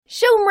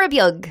Siomra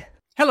Beag.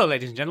 Hello,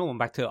 ladies and gentlemen. Welcome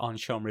back to On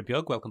Siomra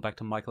Beag. Welcome back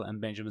to Michael and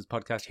Benjamin's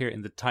podcast here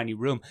in the tiny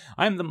room.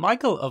 I'm the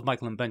Michael of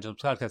Michael and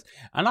Benjamin's podcast,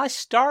 and I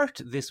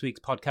start this week's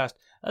podcast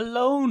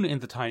alone in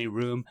the tiny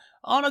room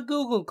on a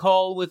Google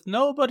call with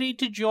nobody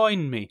to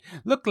join me.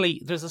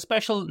 Luckily, there's a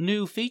special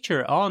new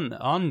feature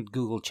on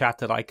Google Chat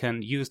that I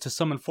can use to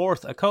summon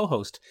forth a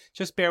co-host.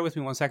 Just bear with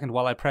me 1 second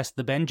while I press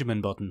the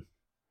Benjamin button.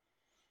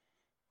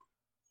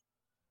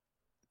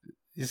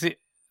 You see,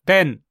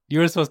 Ben, you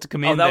were supposed to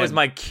come in. Oh, that was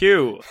my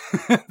cue.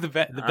 the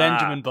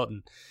Benjamin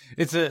button.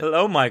 It's a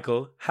Hello,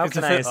 Michael. How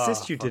can I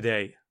assist you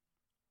today?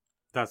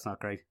 That's not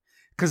great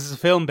because it's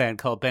a film, Ben,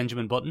 called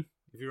Benjamin Button.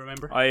 If you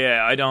remember. Oh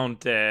yeah, I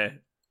don't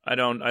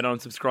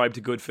subscribe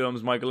to good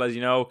films, Michael. As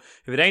you know,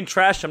 if it ain't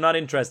trash, I'm not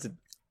interested.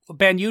 Well,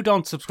 Ben, you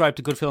don't subscribe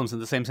to good films in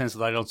the same sense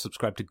that I don't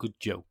subscribe to good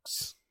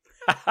jokes.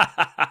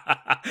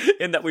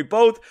 In that we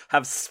both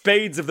have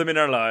spades of them in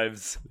our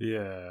lives.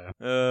 Yeah.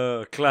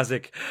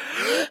 Classic.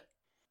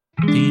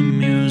 Theme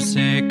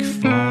music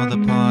for the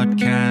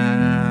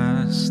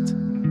podcast.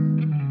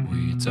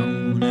 We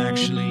don't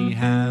actually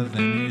have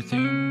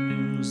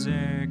anything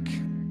music.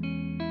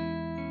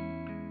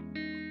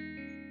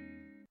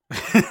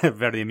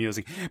 Very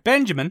amusing.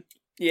 Benjamin.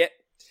 Yeah.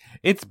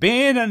 It's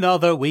been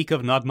another week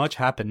of not much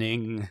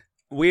happening.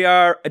 We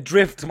are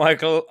adrift,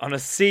 Michael, on a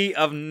sea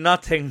of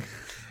nothing.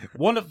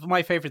 One of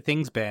my favourite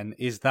things, Ben,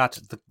 is that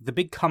the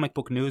big comic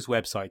book news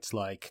websites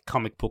like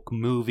Comic Book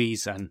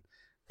Movies and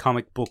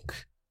Comic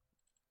Book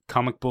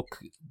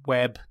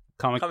Web,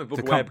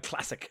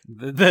 Classic.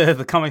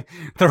 The comic,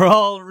 they're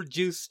all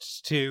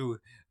reduced to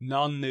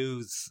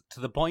non-news to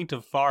the point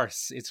of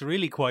farce. It's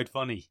really quite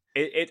funny.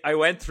 I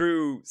went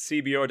through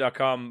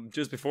CBR.com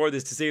just before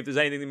this to see if there's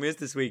anything they missed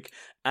this week,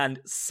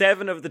 and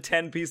 7 of the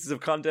 10 pieces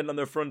of content on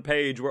their front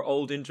page were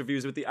old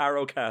interviews with the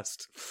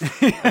Arrowcast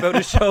about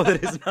a show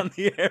that isn't on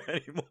the air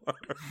anymore.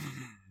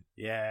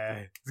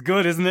 Yeah, it's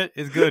good, isn't it?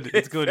 It's good.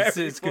 It's good.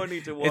 It's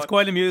funny to watch. It's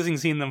quite amusing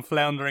seeing them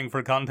floundering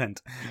for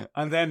content,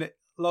 and then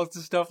lots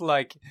of stuff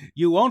like,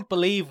 "You won't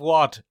believe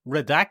what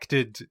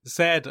Redacted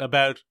said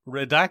about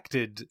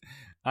Redacted,"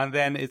 and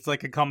then it's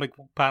like a comic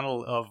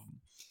panel of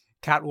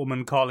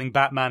Catwoman calling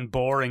Batman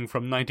boring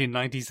from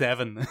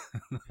 1997.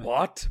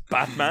 What?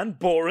 Batman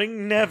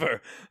boring?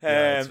 Never.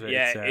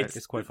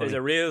 It's quite funny. There's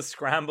a real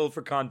scramble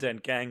for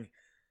content, gang.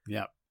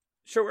 Yeah.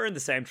 Sure, we're in the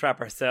same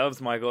trap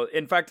ourselves, Michael.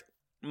 In fact,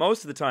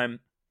 most of the time,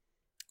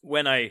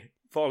 when I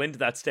fall into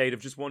that state of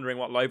just wondering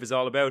what life is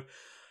all about,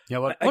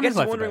 what I is guess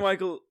life I'm wondering, about?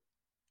 Michael,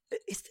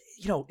 is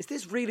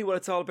this really what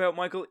it's all about,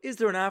 Michael? Is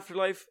there an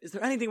afterlife? Is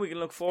there anything we can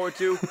look forward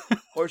to?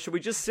 Or should we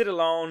just sit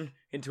alone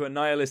into a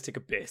nihilistic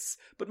abyss?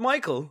 But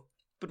Michael...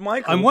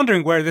 I'm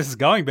wondering where this is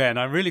going, Ben.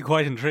 I'm really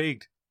quite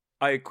intrigued.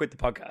 I quit the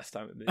podcast.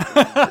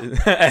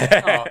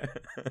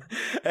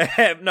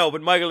 No,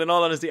 but Michael, in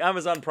all honesty,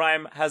 Amazon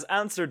Prime has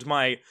answered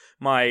my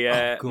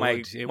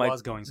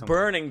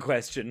burning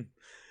question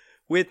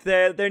with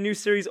their new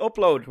series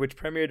Upload, which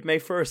premiered May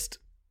 1st.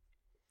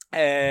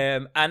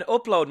 And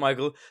Upload,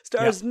 Michael,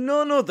 stars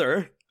none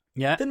other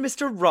than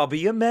Mr.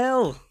 Robbie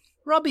Amell.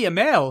 Robbie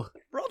Amell?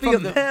 Robbie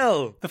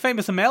Amell. The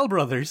famous Amell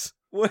brothers.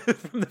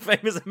 From the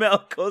famous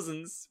Amell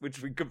cousins,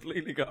 which we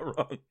completely got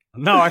wrong.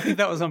 No, I think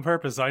that was on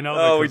purpose. I know.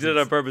 Oh, we did it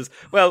on purpose.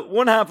 Well,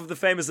 one half of the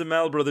famous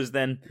Amell brothers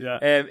then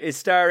is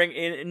starring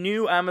in a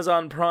new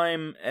Amazon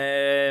Prime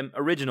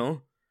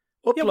original,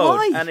 Upload. Yeah,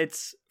 why? And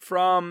it's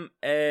from...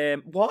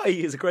 why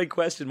is a great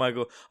question,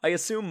 Michael. I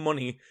assume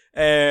money.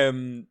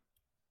 And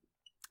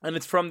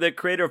it's from the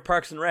creator of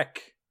Parks and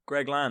Rec,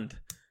 Greg Land.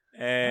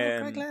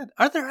 Greg Land.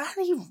 Are there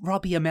any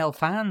Robbie Amell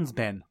fans,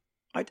 Ben?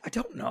 I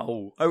don't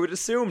know. I would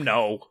assume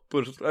no,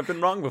 but I've been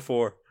wrong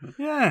before.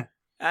 Yeah.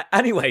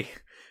 Anyway,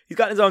 he's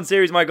got his own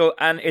series, Michael,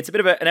 and it's a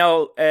bit of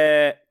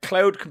an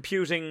cloud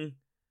computing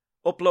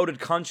uploaded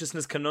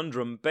consciousness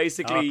conundrum.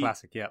 Basically,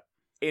 classic, yeah.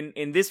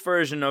 In this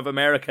version of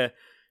America,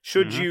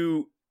 should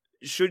you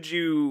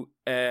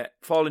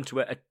fall into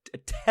a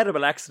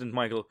terrible accident,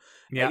 Michael,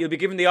 you'll be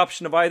given the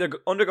option of either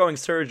undergoing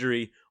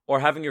surgery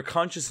or having your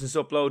consciousness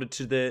uploaded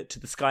to the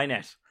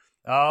Skynet.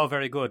 Oh,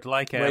 very good.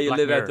 Like where you Black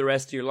live Mirror. out the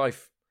rest of your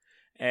life.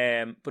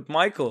 But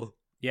Michael,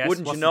 yes,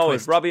 wouldn't you know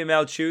it, Robbie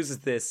Amell chooses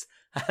this.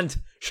 And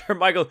sure,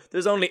 Michael,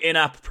 there's only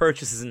in-app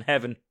purchases in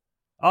heaven.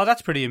 Oh,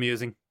 that's pretty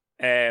amusing.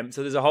 So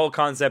there's a whole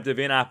concept of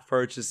in-app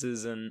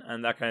purchases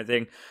and that kind of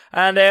thing.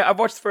 And I've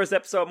watched the first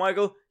episode,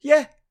 Michael.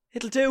 Yeah,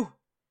 it'll do.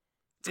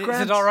 Is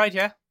it all right?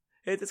 Yeah.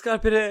 It's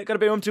got a bit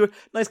to it.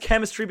 Nice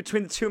chemistry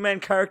between the two main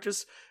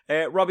characters.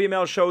 Robbie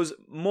Amell shows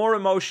more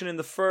emotion in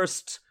the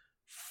first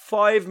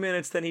 5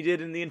 minutes than he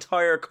did in the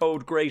entire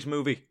Code Great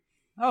movie.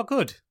 Oh,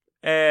 good.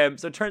 So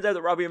it turns out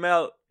that Robbie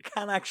Amell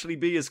can actually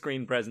be a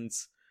screen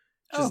presence.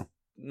 Just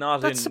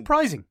not that's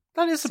surprising.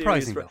 That is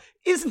surprising, though.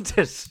 Isn't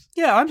it?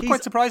 Yeah, I'm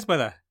quite surprised by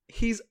that.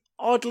 He's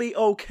oddly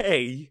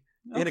okay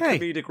in a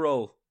comedic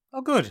role.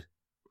 Oh, good.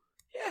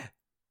 Yeah.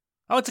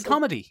 Oh, it's a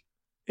comedy.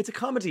 It's a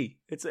comedy.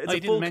 It's a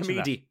full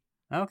comedy.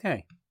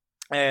 Okay.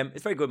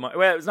 It's very good.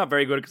 Well, it's not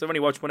very good because I've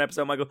only watched one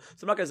episode, Michael.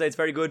 So I'm not going to say it's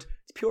very good.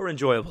 It's pure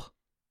enjoyable.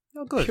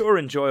 Oh, good. Pure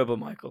enjoyable,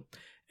 Michael.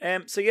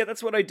 So yeah,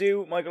 that's what I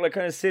do, Michael. I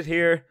kind of sit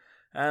here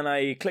and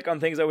I click on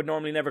things I would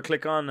normally never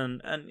click on,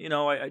 and you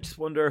know, I just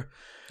wonder,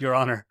 Your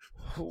Honor.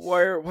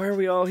 why are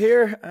we all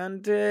here?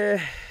 And yeah,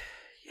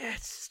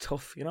 it's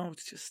tough, you know.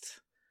 It's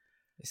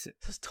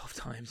just tough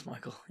times,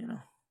 Michael. You know.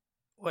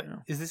 What, You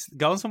know. is this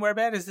going somewhere,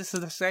 Ben? Is this a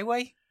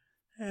segue?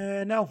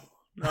 No.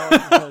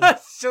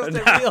 It's just a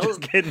No, real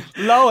just kidding.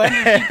 low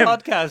energy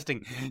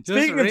podcasting.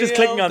 Speaking of just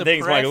clicking on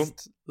things, Michael.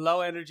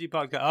 Low energy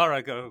podcast. All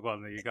right, go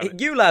on. You got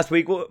it. You last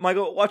week,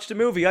 Michael, watched a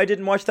movie. I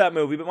didn't watch that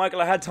movie, but Michael,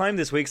 I had time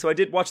this week, so I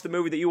did watch the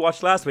movie that you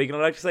watched last week. And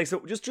I'd like to say,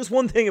 so just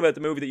one thing about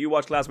the movie that you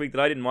watched last week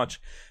that I didn't watch.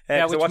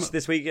 Because I watched it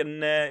this week,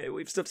 and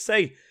we have stuff to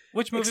say.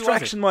 Which movie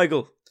Extraction, was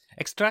Michael.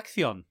 it?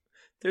 Extraction.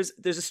 There's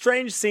a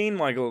strange scene,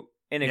 Michael,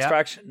 in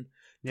Extraction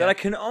that Yeah. I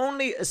can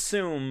only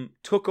assume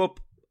took up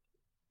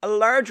a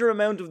larger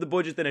amount of the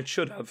budget than it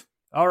should have.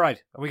 All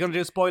right. Are we going to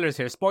do spoilers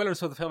here? Spoilers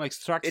for the film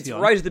Extraction. It's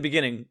right at the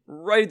beginning.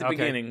 Right at the Okay.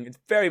 beginning. It's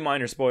very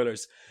minor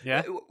spoilers.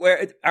 Yeah.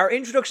 Our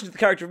introduction to the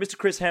character of Mr.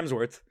 Chris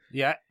Hemsworth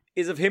Yeah.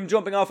 is of him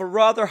jumping off a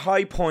rather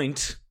high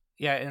point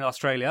Yeah, in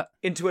Australia.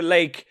 into a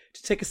lake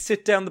to take a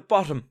sit down the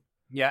bottom.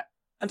 Yeah.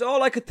 And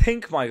all I could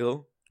think,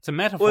 Michael, It's a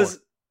metaphor. was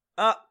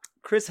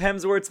Chris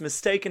Hemsworth's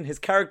mistaken his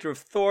character of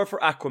Thor for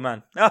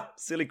Aquaman.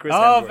 Silly Chris Oh,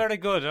 Hemsworth. very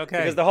good. Okay.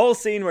 Because the whole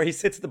scene where he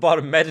sits at the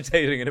bottom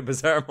meditating in a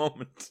bizarre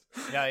moment.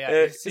 Yeah.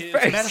 It's a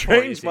very metaphor, you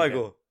strange, see,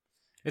 Michael. Ben.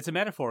 It's a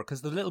metaphor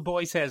because the little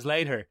boy says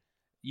later,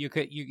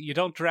 you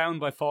don't drown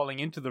by falling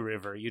into the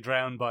river. You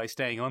drown by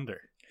staying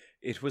under.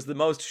 It was the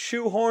most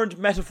shoehorned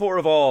metaphor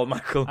of all,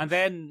 Michael. And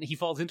then he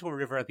falls into a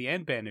river at the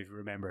end, Ben, if you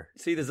remember.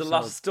 See, there's a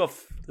lot of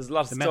stuff. There's a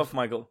lot of The stuff,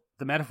 Michael.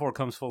 The metaphor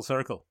comes full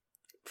circle.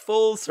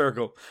 Full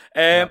circle.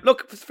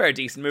 Look, it's a very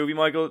decent movie,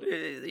 Michael.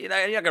 You're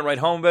not going to write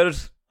home about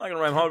it. I'm not going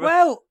to write home about it.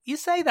 Well, you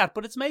say that,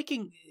 but it's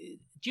making,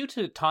 due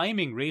to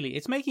timing, really,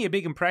 it's making a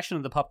big impression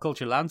on the pop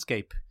culture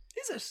landscape.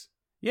 Is it?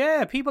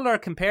 Yeah, people are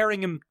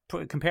comparing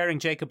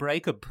Jacob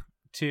Jacob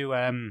to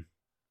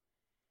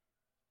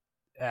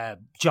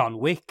John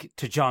Wick,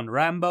 to John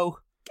Rambo.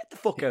 Get the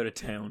fuck out of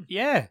town.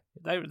 Yeah,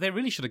 they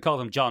really should have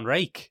called him John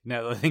Rake,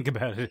 now that I think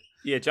about it.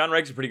 Yeah, John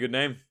Rake's a pretty good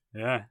name.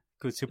 Yeah,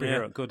 good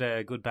superhero,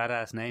 Yeah. good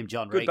badass name,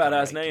 John Good Rake.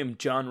 badass name,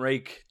 John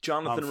Rake.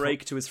 Jonathan Oh,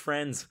 Rake to his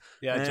friends.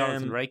 Yeah,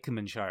 Jonathan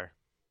Rakemanshire.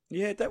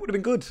 Yeah, that would have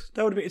been good.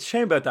 That would have been. It's a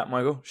shame about that,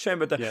 Michael. Shame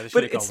about that. Yeah, they should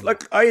but have it's called him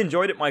like I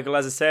enjoyed it, Michael.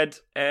 As I said,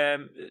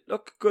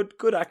 look,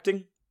 good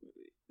acting.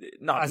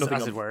 As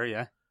it were,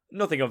 yeah.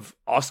 Nothing of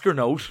Oscar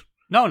note.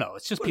 No,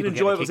 it's just What people an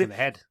getting a enjoyable kick in the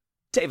head.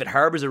 David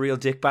Harbour's a real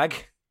dickbag.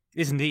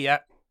 Isn't he? Yeah.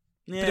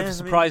 Yeah, Bit of a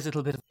surprise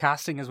little bit of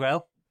casting as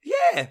well.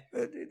 Yeah,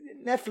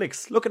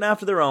 Netflix looking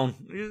after their own.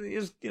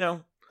 You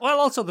know, Well,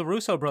 also the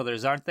Russo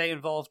brothers, aren't they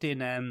involved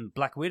in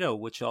Black Widow,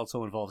 which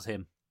also involves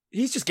him?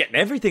 he's just getting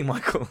everything,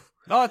 Michael.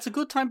 Oh, it's a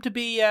good time to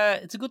be.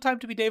 It's a good time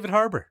to be David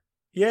Harbour.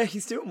 Yeah,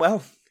 he's doing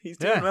well. He's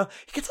doing Yeah. well.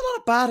 He gets a lot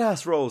of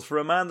badass roles for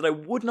a man that I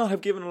would not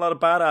have given a lot of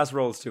badass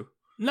roles to.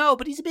 No,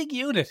 but he's a big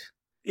unit.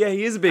 Yeah,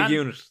 he is a big And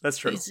unit. That's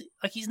true.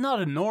 He's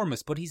not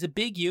enormous, but he's a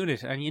big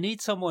unit, and you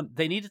need someone.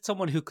 They needed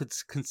someone who could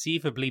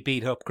conceivably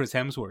beat up Chris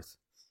Hemsworth.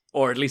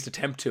 Or at least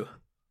attempt to.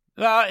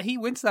 He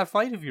wins that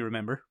fight, if you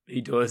remember,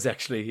 He does,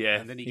 actually,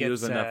 yeah. and then he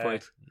does gets win that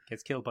fight.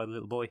 gets killed by the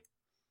little boy.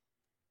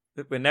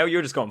 But now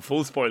you're just going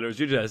full spoilers.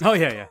 You just. Oh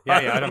yeah.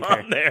 I don't care.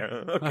 On there.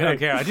 Okay. I don't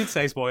care. I did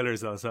say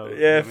spoilers though, so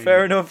Yeah, I mean,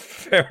 fair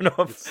enough.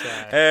 it's,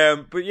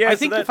 But yeah, I so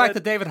think the fact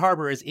that David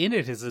Harbour is in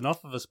it is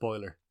enough of a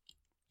spoiler.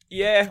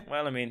 Yeah,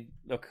 well, I mean,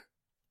 look,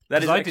 that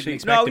 'Cause is I didn't actually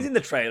expect no. him. He's in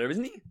the trailer,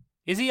 isn't he?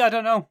 Is he? I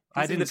don't know.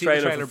 I He's in didn't see the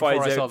the trailer for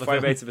before I saw the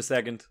film. 5/8 of a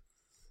second.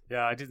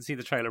 Yeah, I didn't see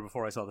the trailer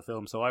before I saw the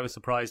film, so I was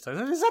surprised. I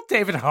said, "Is that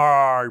David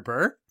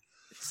Harbour?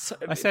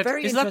 I said,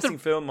 very "Is that interesting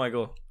film,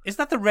 Michael. Is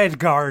that the Red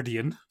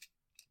Guardian?"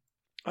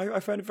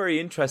 I found it very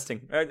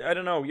interesting. I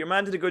don't know. Your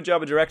man did a good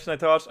job of directing. I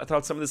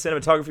thought some of the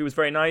cinematography was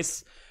very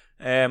nice.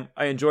 I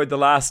enjoyed the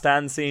last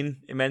stand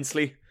scene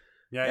immensely.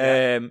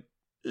 Yeah.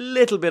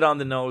 Little bit on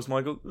the nose,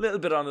 Michael. Little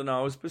bit on the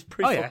nose, but it's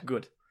pretty Oh, yeah. fucking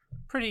good.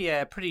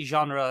 Pretty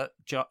genre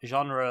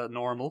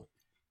normal.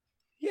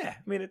 Yeah,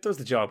 I mean, it does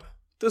the job.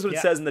 Does what Yeah.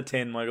 it says in the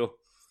tin, Michael.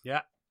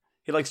 Yeah.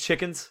 He likes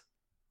chickens.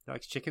 He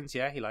likes chickens.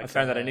 Yeah, he I likes.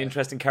 found that an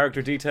interesting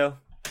character detail.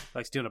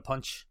 Likes doing a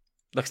punch.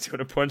 Likes doing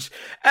a punch.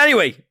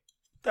 Anyway,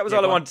 that was Yeah,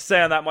 all I go on. wanted to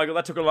say on that, Michael.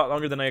 That took a lot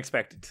longer than I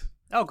expected.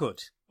 Oh,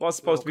 good. Was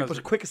supposed to be Well, put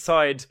a quick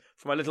aside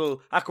for my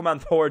little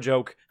Aquaman Thor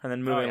joke and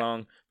then moving yeah.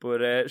 along.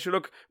 But sure,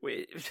 look,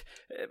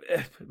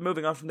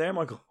 moving on from there,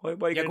 Michael.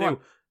 What are you Yeah, going go to on.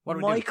 do? What are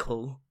we doing?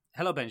 Michael,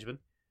 Hello, Benjamin.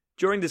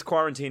 during this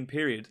quarantine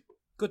period,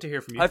 Good to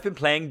hear from you. I've been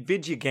playing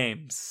video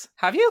games.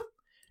 Have you?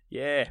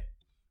 Yeah.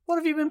 What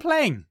have you been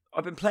playing?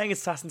 I've been playing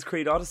Assassin's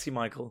Creed Odyssey,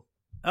 Michael.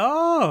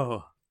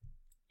 Oh,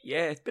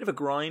 Yeah, it's a bit of a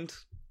grind.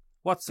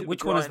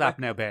 which one is that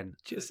now, Ben?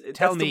 Just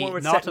Tell that's me, the one where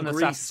it's not set in an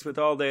Greece Assassin- with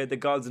all the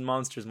gods and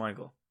monsters,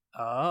 Michael.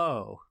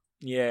 Oh,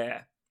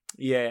 Yeah.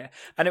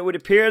 And it would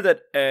appear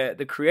that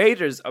the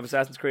creators of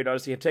Assassin's Creed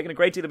Odyssey have taken a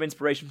great deal of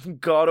inspiration from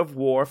God of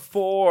War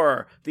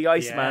 4, The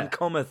Iceman Yeah.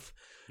 Cometh.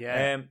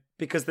 yeah.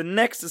 Because the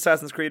next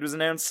Assassin's Creed was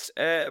announced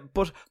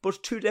but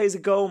 2 days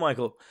ago,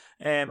 Michael.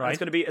 And Right. it's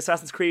going to be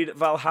Assassin's Creed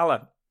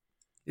Valhalla.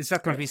 Is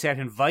that going to be set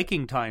in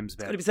Viking times,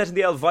 Ben? It's going to be set in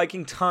the old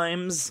Viking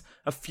times,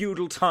 a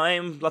feudal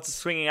time, lots of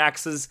swinging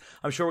axes.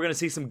 I'm sure we're going to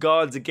see some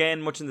gods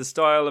again, much in the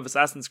style of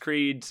Assassin's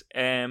Creed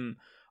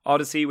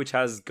Odyssey, which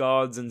has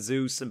gods and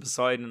Zeus and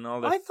Poseidon and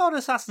all that. I thought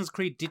Assassin's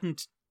Creed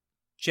didn't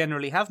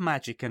generally have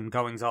magic and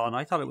goings on.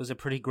 I thought it was a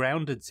pretty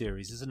grounded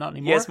series. Is it not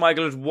anymore? Yes,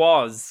 Michael, it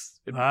was.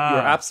 You're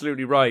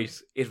absolutely right.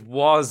 It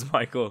was,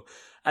 Michael.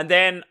 And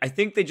then I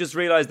think they just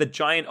realized that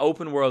giant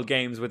open world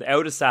games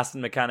without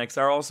assassin mechanics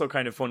are also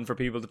kind of fun for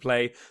people to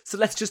play. So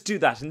let's just do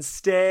that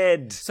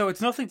instead. So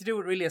it's nothing to do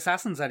with really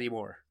assassins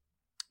anymore.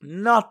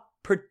 Not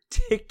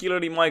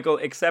particularly, Michael,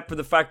 except for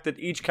the fact that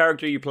each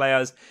character you play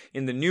as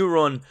in the new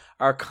run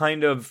are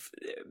kind of,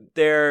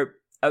 they're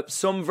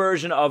some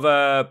version of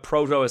a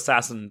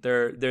proto-assassin.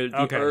 They're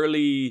the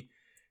early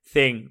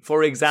thing.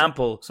 For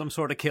example, some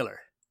sort of killer.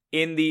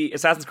 In the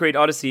Assassin's Creed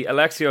Odyssey,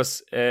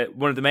 Alexios,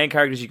 one of the main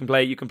characters you can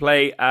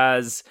play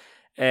as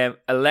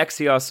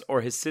Alexios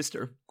or his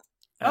sister.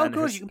 Oh,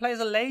 good. You can play as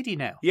a lady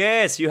now.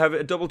 Yes, you have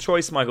a double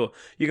choice, Michael.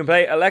 You can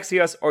play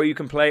Alexios or you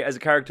can play as a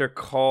character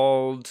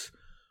called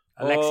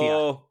Alexia.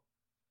 Oh,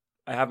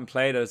 I haven't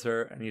played as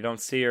her, and you don't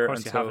see her. Of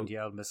course until... you haven't, you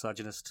old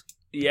misogynist.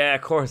 Yeah,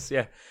 of course,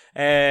 yeah.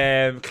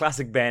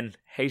 Classic Ben,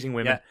 hating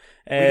women.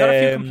 Yeah. We got a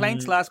few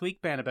complaints last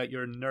week, Ben, about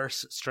your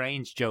Nurse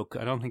Strange joke.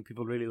 I don't think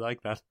people really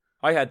like that.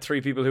 I had 3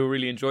 people who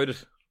really enjoyed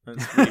it.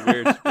 That's really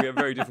weird. We have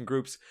very different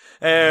groups.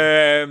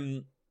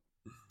 But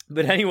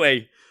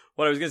anyway,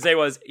 what I was going to say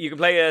was you can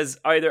play as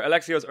either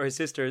Alexios or his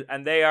sister,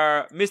 and they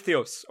are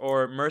Misthios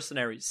or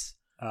mercenaries.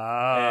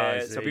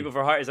 So people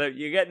for hire. So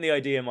you're getting the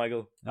idea,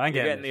 Michael. I'm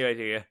getting the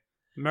idea.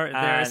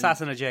 They're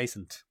assassin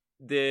adjacent.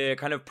 The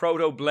kind of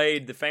proto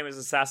blade, the famous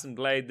assassin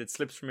blade that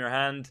slips from your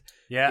hand,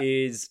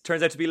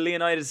 turns out to be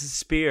Leonidas'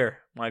 spear,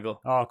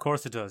 Michael. Oh, of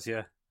course it does.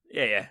 Yeah.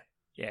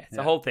 Yeah, it's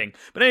a whole thing.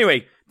 But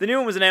anyway, the new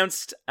one was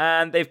announced,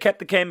 and they've kept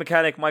the game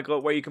mechanic,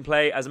 Michael, where you can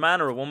play as a man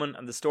or a woman,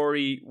 and the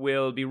story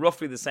will be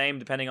roughly the same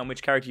depending on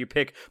which character you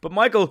pick. But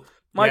Michael,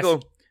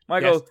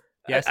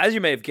 Yes. as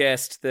you may have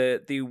guessed,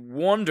 the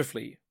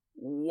wonderfully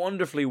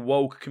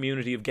woke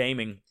community of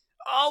gaming.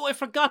 Oh, I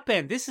forgot,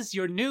 Ben. This is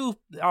your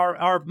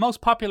our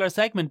most popular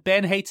segment.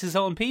 Ben hates his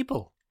own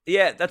people.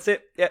 Yeah, that's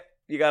it. Yeah,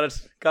 you got it.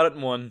 Got it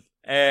in one.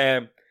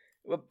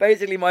 Well,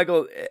 basically,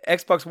 Michael,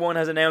 Xbox One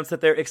has announced that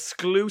their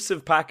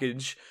exclusive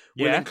package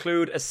will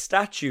include a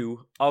statue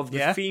of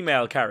the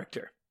female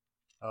character.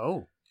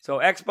 Oh. So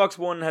Xbox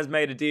One has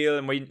made a deal,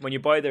 and when you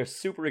buy their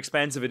super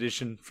expensive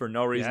edition for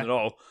no reason at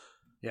all,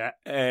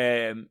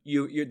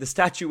 the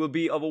statue will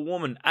be of a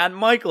woman. And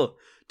Michael,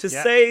 to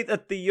say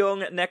that the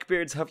young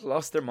neckbeards have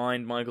lost their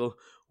mind, Michael,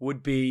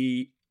 would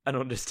be an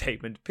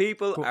understatement.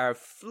 People are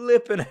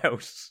flipping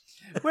out.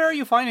 Where are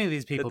you finding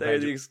these people? That they're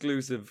the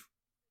exclusive.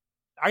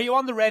 Are you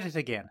on the Reddit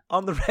again?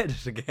 On the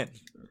Reddit again.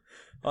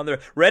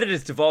 Reddit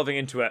is devolving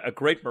into a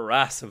great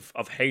morass of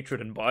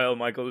hatred and bile,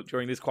 Michael,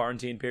 during this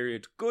quarantine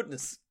period.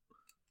 Goodness.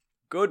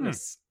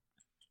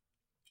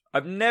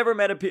 I've never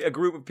met a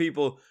group of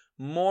people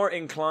more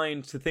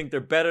inclined to think they're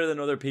better than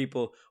other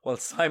people while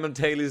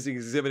simultaneously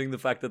exhibiting the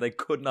fact that they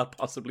could not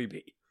possibly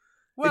be.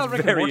 Well, it's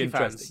Rick very and Morty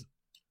interesting. fans.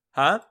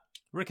 Huh?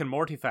 Rick and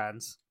Morty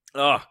fans.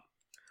 Oh,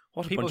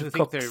 what people a bunch who of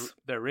think cooks.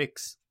 they're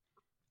Ricks.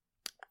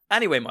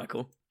 Anyway,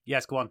 Michael.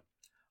 Yes, go on.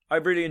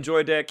 I've really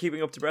enjoyed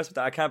keeping up to breast with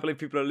that. I can't believe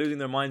people are losing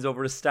their minds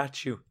over a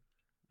statue.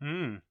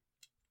 The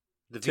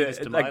Venus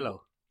de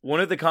Milo.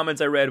 One of the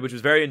comments I read, which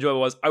was very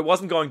enjoyable, was I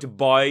wasn't going to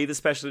buy the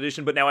special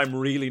edition, but now I'm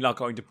really not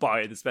going to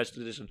buy the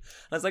special edition.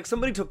 And it's like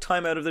somebody took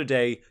time out of their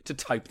day to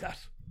type that.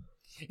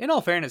 In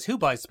all fairness, who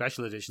buys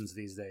special editions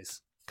these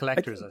days?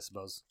 Collectors, I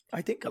suppose.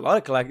 I think a lot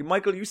of collectors.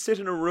 Michael, you sit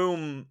in a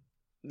room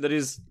that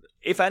is,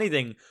 if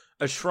anything,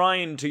 a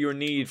shrine to your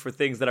need for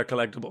things that are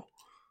collectible.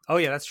 Oh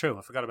yeah, that's true.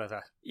 I forgot about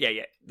that. Yeah.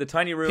 The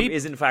tiny room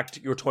is in fact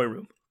your toy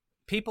room.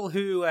 People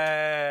who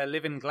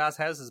live in glass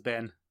houses,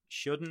 Ben,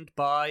 shouldn't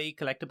buy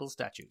collectible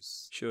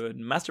statues. Should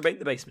masturbate in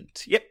the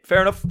basement. Yep,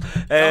 fair enough.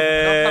 Don't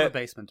have a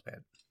basement,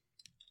 Ben.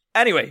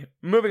 Anyway,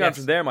 moving on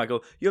from there,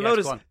 Michael, you'll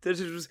notice that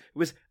it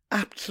was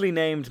aptly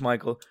named,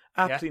 Michael.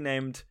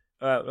 Named.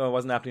 It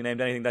wasn't aptly named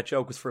anything. That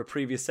joke was for a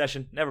previous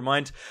session. Never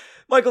mind.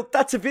 Michael,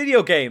 that's a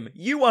video game.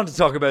 You want to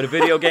talk about a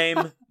video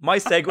game. My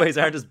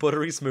segues aren't as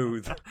buttery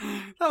smooth.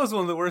 That was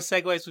one of the worst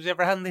segues we've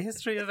ever had in the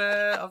history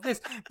of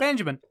this.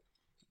 Benjamin,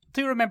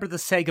 do you remember the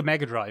Sega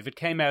Mega Drive? It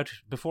came out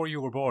before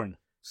you were born.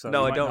 So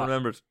no, I don't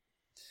remember it.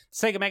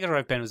 Sega Mega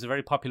Drive, Ben, was a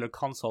very popular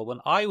console when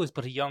I was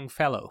but a young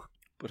fellow.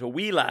 But a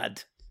wee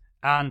lad.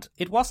 And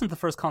it wasn't the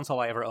first console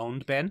I ever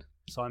owned, Ben.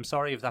 So I'm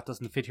sorry if that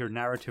doesn't fit your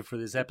narrative for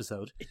this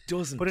episode. It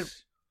doesn't. But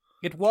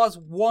it was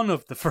one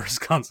of the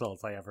first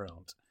consoles I ever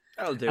owned.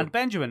 That'll do. And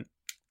Benjamin,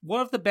 one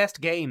of the best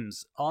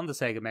games on the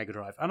Sega Mega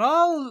Drive, and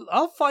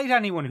I'll fight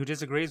anyone who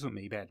disagrees with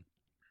me, Ben.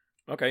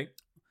 Okay.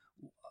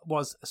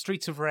 Was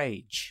Streets of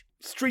Rage.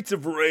 Streets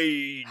of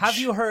Rage. Have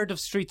you heard of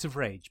Streets of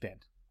Rage, Ben?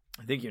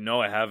 I think you know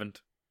I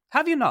haven't.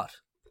 Have you not?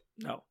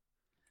 No.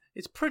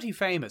 It's pretty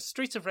famous.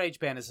 Streets of Rage,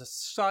 Ben, is a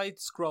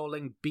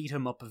side-scrolling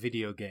beat-em-up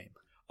video game.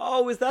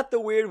 Oh, is that the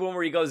weird one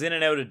where he goes in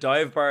and out of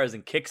dive bars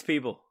and kicks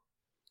people?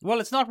 Well,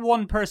 it's not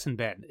one person,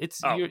 Ben.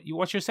 It's Oh.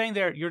 what you're saying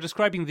there. You're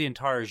describing the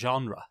entire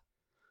genre.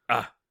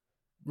 Ah.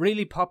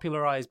 Really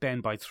popularized,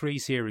 Ben, by 3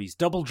 series: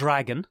 Double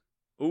Dragon,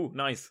 Ooh,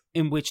 nice.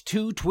 in which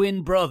 2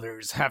 twin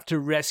brothers have to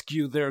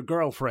rescue their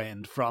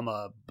girlfriend from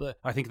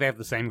I think they have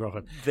the same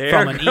girlfriend. Their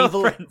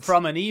girlfriend.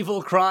 From an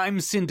evil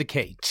crime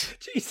syndicate.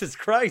 Jesus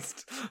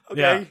Christ.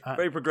 Okay, Yeah,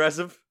 very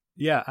progressive.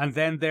 Yeah, and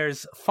then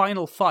there's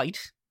Final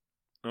Fight,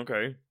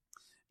 Okay.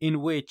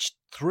 in which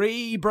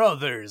 3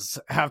 brothers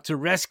have to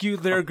rescue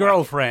their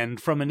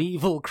girlfriend from an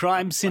evil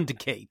crime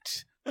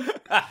syndicate.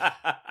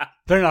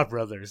 They're not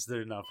brothers.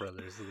 They're not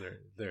brothers.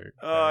 They're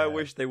I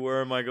wish they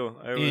were,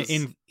 Michael.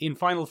 in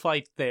Final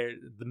Fight, they're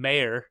the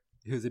mayor,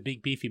 who's a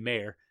big beefy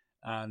mayor,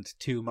 and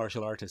 2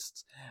 martial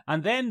artists.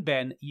 And then,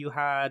 Ben, you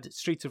had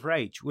Streets of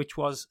Rage, which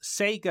was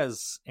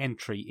Sega's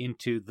entry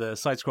into the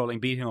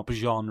side-scrolling beat-em-up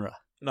genre.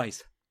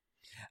 Nice.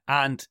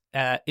 And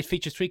it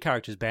features 3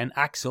 characters, Ben.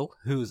 Axel,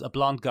 who's a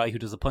blonde guy who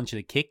does a punch and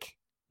a kick.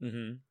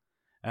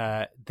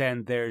 Mm-hmm.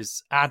 Then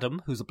there's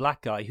Adam, who's a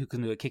black guy who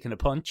can do a kick and a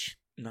punch.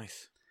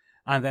 Nice.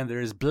 And then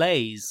there's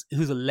Blaze,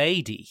 who's a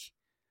lady,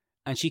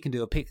 and she can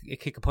do a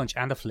kick, a punch,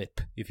 and a flip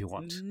if you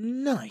want.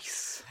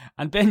 Nice.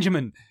 And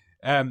Benjamin,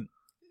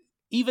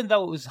 even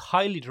though it was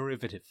highly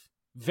derivative,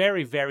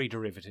 very, very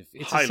derivative,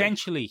 it's Highly.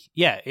 essentially,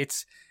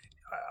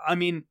 I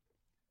mean,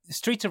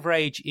 Streets of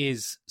Rage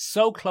is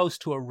so close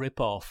to a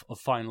rip-off of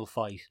Final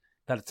Fight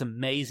that it's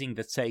amazing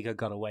that Sega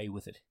got away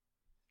with it.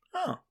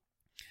 Oh.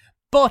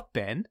 But,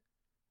 Ben,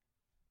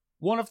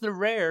 one of the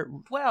rare,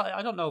 well,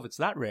 I don't know if it's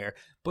that rare,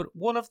 but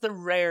one of the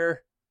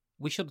rare,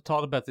 we should have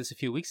thought about this a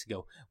few weeks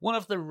ago, one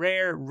of the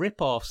rare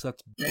rip-offs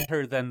that's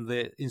better than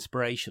the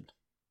inspiration.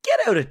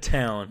 Get out of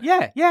town.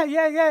 Yeah.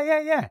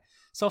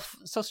 So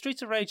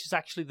Streets of Rage is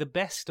actually the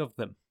best of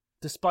them,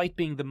 despite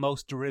being the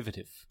most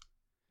derivative.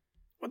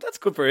 Well, that's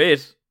good for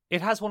it.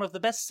 It has one of the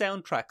best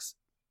soundtracks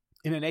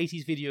in an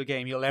 80s video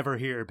game you'll ever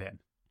hear, Ben.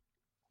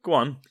 Go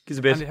on. Give us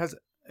a bit. And it has,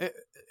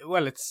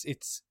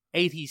 it's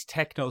 80s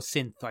techno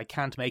synth. I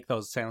can't make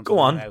those sounds Go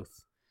with on. my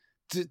mouth.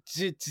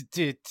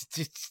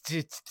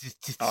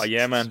 Oh,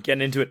 yeah, man.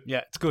 Getting into it.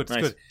 Yeah, it's good. It's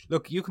Nice. good.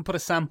 Look, you can put a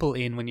sample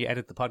in when you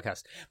edit the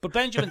podcast. But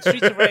Benjamin,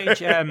 Streets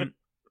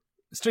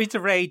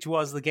of Rage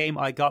was the game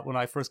I got when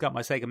I first got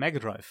my Sega Mega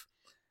Drive.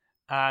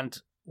 And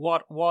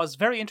what was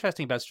very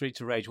interesting about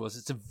Streets of Rage was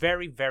it's a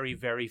very, very,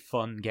 very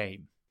fun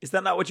game. Is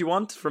that not what you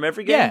want from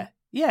every game?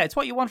 Yeah, it's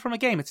what you want from a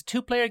game. It's a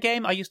 2-player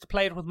game. I used to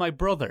play it with my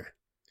brother.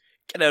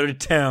 Get out of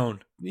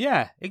town.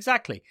 Yeah,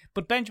 exactly.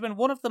 But Benjamin,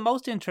 one of the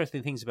most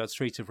interesting things about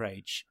Streets of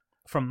Rage,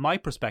 from my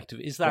perspective,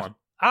 is Go that on.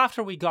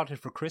 after we got it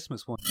for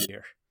Christmas one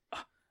year,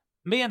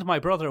 me and my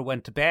brother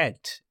went to bed,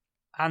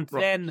 and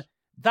Right. then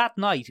that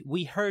night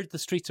we heard the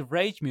Streets of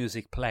Rage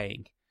music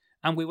playing,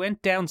 and we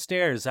went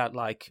downstairs at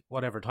like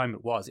whatever time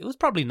it was. It was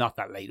probably not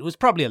that late. It was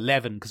probably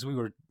 11 because we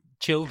were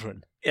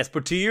children. Yes,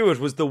 but to you it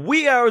was the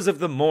wee hours of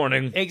the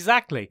morning.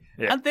 Exactly.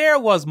 Yeah. And there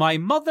was my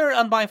mother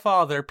and my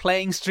father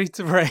playing Streets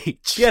of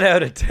Rage. Get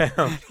out of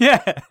town.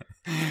 Yeah.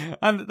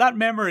 And that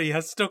memory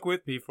has stuck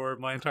with me for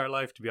my entire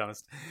life, to be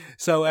honest.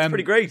 So,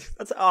 Pretty great.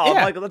 Yeah.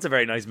 Michael, that's a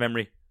very nice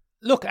memory.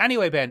 Look,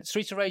 anyway, Ben,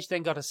 Streets of Rage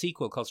then got a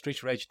sequel called Streets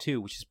of Rage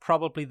 2, which is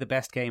probably the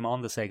best game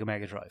on the Sega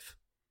Mega Drive.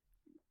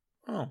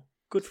 Oh,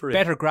 good for it.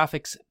 Better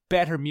graphics,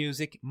 better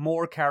music,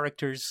 more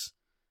characters,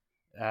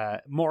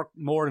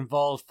 more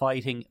involved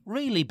fighting.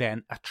 Really,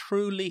 Ben, a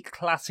truly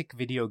classic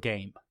video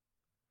game.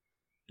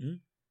 Mm.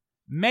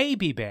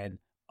 Maybe, Ben,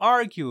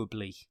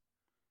 arguably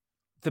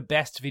the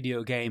best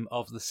video game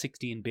of the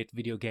 16-bit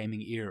video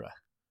gaming era.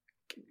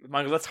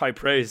 Michael, that's high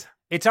praise.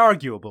 It's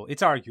arguable.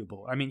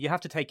 I mean, you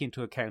have to take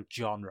into account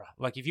genre.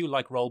 Like, if you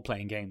like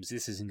role-playing games,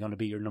 this isn't going to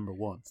be your number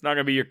one. It's not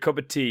going to be your cup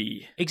of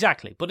tea.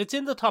 Exactly. But it's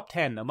in the top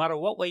 10, no matter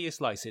what way you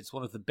slice it. It's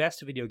one of the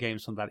best video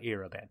games from that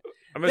era, Ben.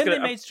 I'm Then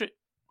going they made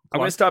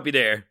to stop you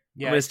there.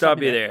 Yeah, I'm going to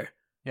stop you there.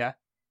 Yeah.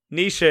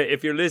 Nisha,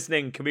 if you're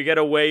listening, can we get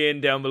a weigh in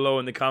down below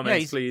in the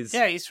comments, please?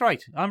 Yeah, he's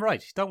right. I'm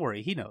right. Don't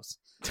worry. He knows.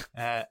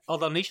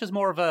 Although Nisha's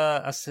more of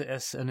a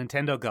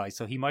Nintendo guy,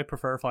 so he might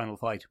prefer Final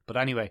Fight. But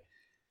anyway,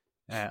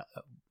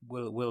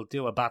 we'll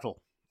do a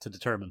battle to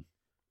determine.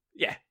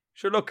 Yeah.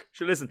 Sure,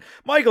 listen.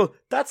 Michael,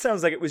 that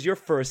sounds like it was your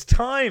first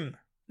time.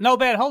 No,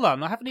 Ben, hold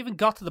on. I haven't even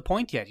got to the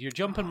point yet. You're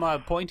jumping my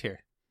point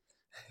here.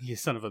 You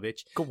son of a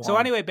bitch. Go on. So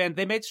anyway, Ben,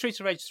 they made Streets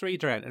of Rage 3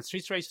 Drown, and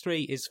Streets of Rage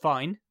 3 is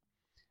fine,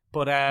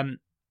 but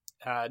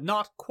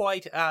not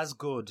quite as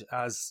good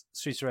as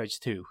Streets of Rage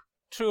 2.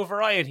 Through a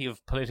variety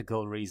of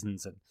political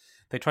reasons, and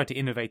they tried to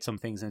innovate some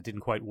things and it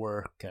didn't quite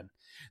work, and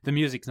the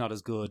music's not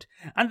as good.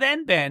 And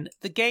then, Ben,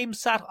 the game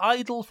sat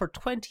idle for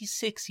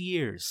 26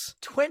 years.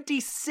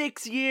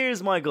 26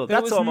 years, Michael. There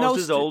That's was almost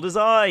no as old as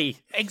I.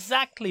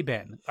 Exactly,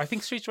 Ben. I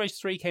think Streets of Rage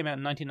 3 came out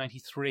in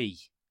 1993.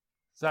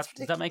 Does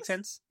that make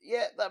sense?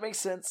 Yeah, that makes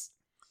sense.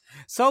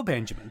 So,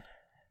 Benjamin,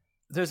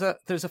 there's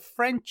a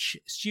French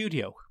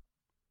studio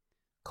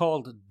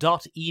called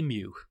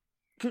 .emu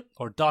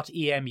or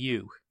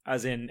 .emu.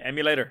 As in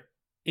emulator.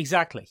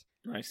 Exactly.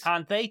 Nice.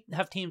 And they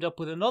have teamed up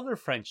with another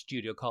French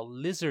studio called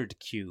Lizard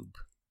Cube.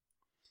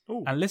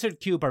 Ooh. And Lizard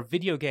Cube are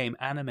video game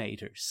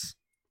animators.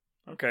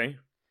 Okay.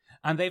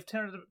 And they've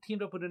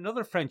teamed up with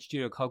another French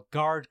studio called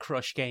Guard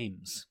Crush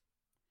Games.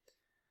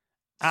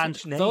 And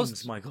Such names,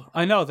 those, Michael.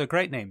 I know, they're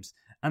great names.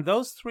 And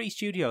those three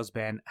studios,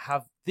 Ben,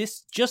 have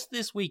just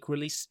this week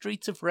released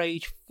Streets of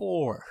Rage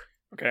 4.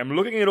 Okay, I'm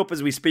looking it up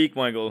as we speak,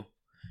 Michael.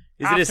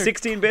 Is it a After-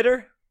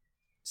 16-bitter?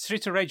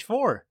 Streets of Rage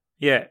 4?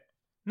 Yeah.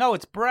 No,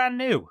 it's brand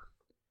new.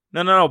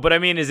 No, but I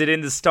mean, is it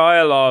in the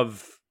style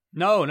of...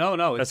 No.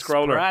 It's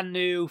scroller. brand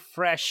new,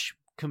 fresh,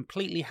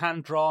 completely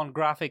hand-drawn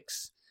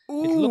graphics.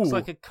 Ooh, It looks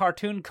like a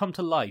cartoon come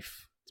to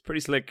life. it's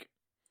pretty slick.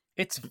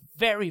 It's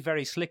very,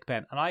 very slick,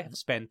 Ben, and I have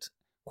spent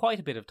quite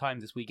a bit of time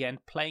this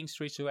weekend playing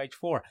Streets of Rage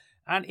 4,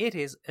 and it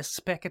is a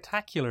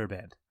spectacular,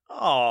 Ben.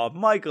 Oh,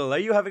 Michael, are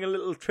you having a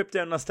little trip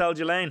down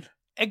nostalgia lane?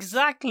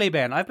 Exactly,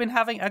 Ben. I've been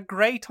having a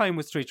great time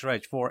with Streets of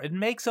Rage 4. It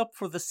makes up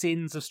for the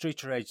sins of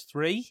Streets of Rage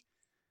 3.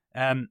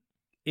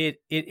 It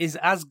is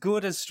as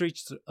good as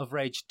Streets of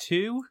Rage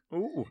 2.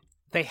 Ooh.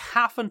 They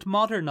haven't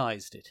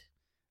modernized it.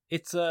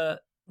 It's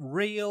a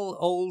real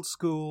old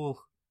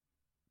school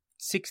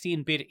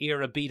 16-bit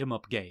era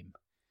beat-em-up game.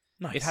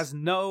 Nice. It has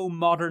no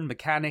modern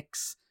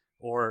mechanics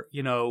or,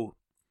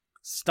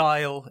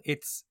 style.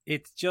 It's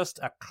just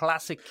a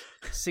classic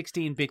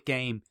 16-bit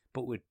game,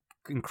 but with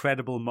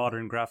incredible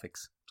modern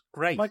graphics.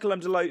 Great. Michael, I'm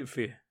delighted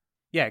for you.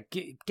 Yeah,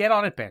 get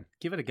on it, Ben.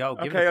 Give it a go.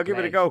 Okay, I'll give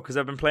it a go, because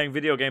I've been playing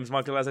video games,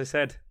 Michael, as I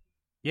said.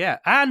 Yeah,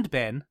 and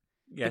Ben,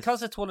 Yes.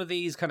 because it's one of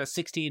these kind of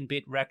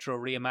 16-bit retro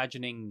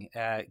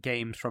reimagining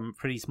games from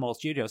pretty small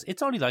studios,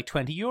 it's only like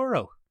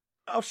 €20.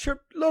 Oh,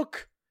 sure,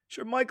 look.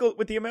 Sure, Michael,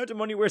 with the amount of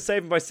money we're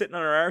saving by sitting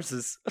on our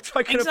arses,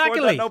 I can afford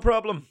Exactly. that, no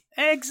problem.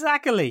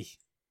 Exactly.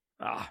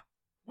 Ah,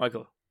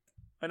 Michael,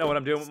 I know what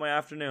I'm doing with my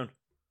afternoon.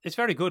 It's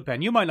very good,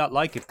 Ben. You might not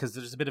like it because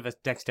there's a bit of a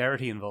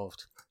dexterity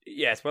involved.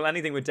 Yes, well,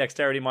 anything with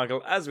dexterity,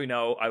 Michael, as we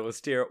know, I will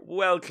steer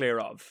well clear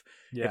of.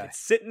 Yeah. If it's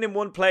sitting in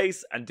one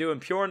place and doing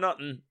pure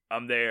nothing,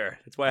 I'm there.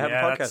 That's why I have a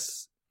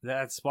podcast.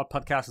 That's what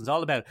podcasting's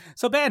all about.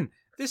 So, Ben,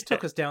 this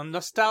took us down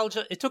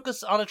nostalgia. It took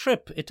us on a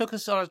trip. It took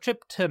us on a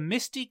trip to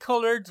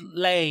misty-coloured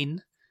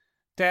lane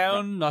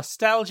down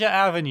Nostalgia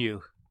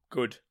Avenue.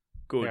 Good,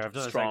 There, I've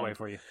done strong. a segue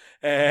for you.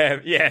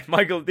 Yeah,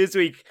 Michael, this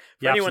week, for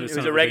The anyone absolute who's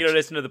son a of a regular bitch.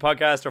 listener to the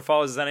podcast or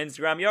follows us on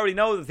Instagram, you already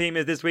know what the theme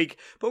is this week,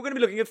 but we're going to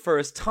be looking at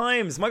first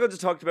times. Michael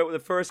just talked about the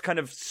first kind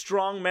of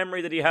strong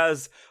memory that he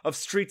has of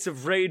Streets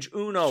of Rage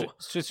Uno.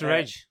 Streets of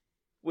Rage.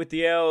 With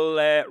the El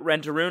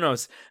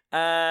Rentarunos.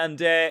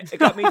 And it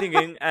got me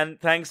thinking, and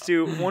thanks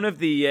to one of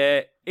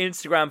the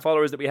Instagram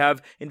followers that we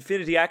have,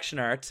 Infinity Action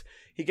Art,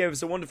 he gave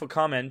us a wonderful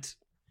comment.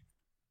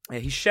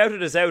 He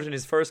shouted us out in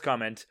his first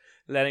comment,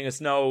 letting us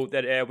know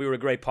that we were a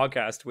great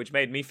podcast, which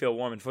made me feel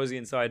warm and fuzzy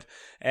inside.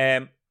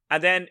 And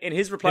then in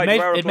his reply to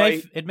our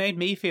reply... It made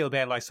me feel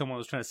bad, like someone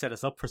was trying to set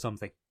us up for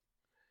something.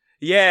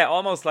 Yeah,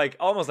 almost like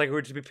we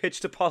were to be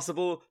pitched a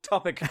possible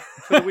topic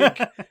for the week.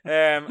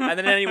 And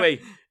then anyway,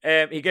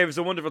 he gave us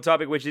a wonderful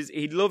topic, which is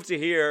he'd love to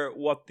hear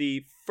what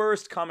the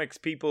first comics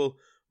people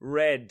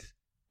read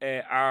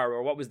are,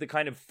 or what was the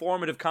kind of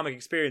formative comic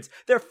experience,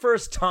 their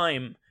first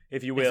time,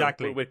 if you will,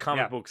 Exactly. with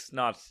comic Yeah. books,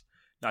 not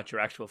your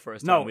actual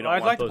first No, time. We don't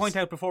I'd want like to those. point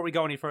out before we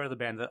go any further,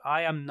 Ben, that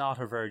I am not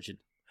a virgin.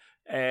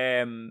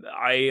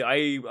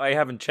 I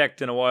haven't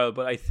checked in a while,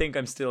 but I think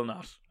I'm still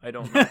not. I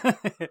don't know.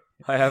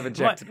 I haven't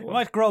checked in a while.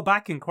 Might grow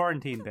back in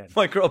quarantine, Ben.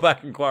 Might grow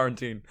back in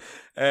quarantine.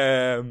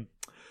 I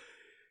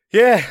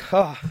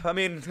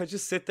mean, I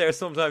just sit there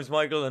sometimes,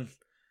 Michael, and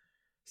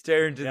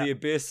stare into the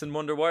abyss and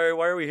wonder why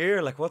are we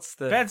here? Like, what's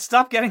the Ben,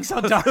 stop getting so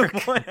dark.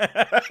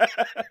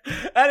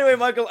 Anyway,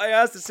 Michael, I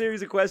asked a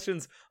series of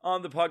questions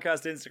on the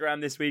podcast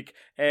Instagram this week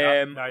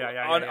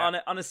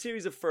on a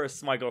series of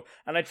firsts, Michael,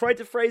 and I tried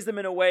to phrase them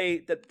in a way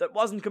that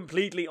wasn't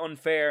completely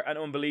unfair and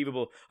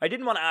unbelievable. I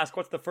didn't want to ask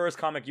what's the first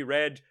comic you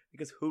read,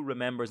 because who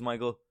remembers,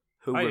 Michael?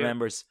 Who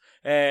remembers?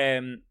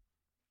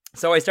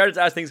 So I started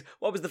to ask things.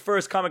 What was the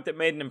first comic that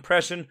made an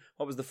impression?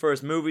 What was the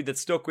first movie that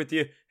stuck with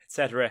you?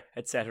 Etc.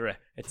 Etc.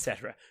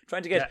 Etc.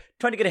 Trying to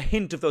get a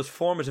hint of those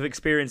formative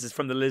experiences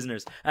from the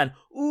listeners. And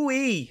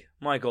ooh-ee,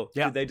 Michael,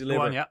 did they deliver?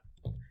 Go on, yeah.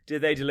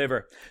 Did they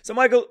deliver? So,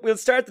 Michael, we'll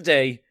start the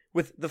day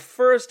with the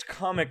first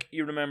comic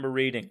you remember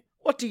reading.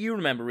 What do you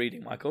remember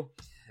reading, Michael?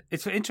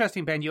 It's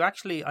interesting, Ben.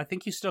 I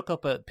think you stuck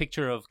up a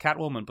picture of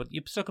Catwoman, but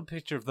you stuck a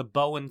picture of the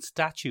Bowen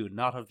statue,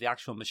 not of the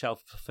actual Michelle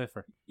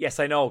Pfeiffer. Yes,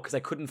 I know, because I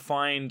couldn't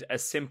find a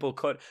simple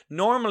cut.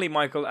 Normally,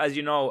 Michael, as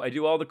you know, I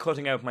do all the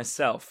cutting out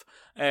myself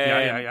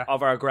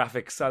of our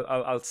graphics.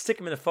 I'll stick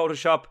them in the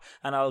Photoshop,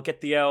 and I'll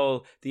get the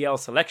L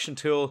selection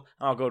tool,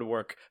 and I'll go to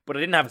work. But I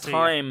didn't have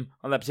time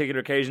on that particular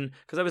occasion,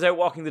 because I was out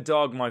walking the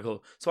dog,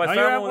 Michael. So I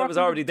found one that was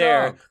already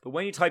there. But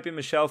when you type in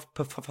Michelle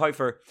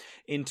Pfeiffer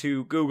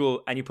into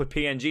Google, and you put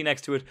PNG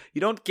next to it, you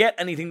don't get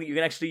anything that you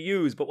can actually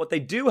use. But what they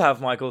do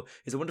have, Michael,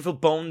 is a wonderful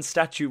bone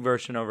statue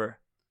version of her.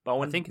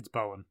 Bowen? I think it's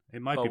Bowen.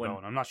 It might be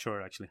Bowen. I'm not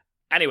sure, actually.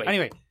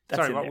 Anyway,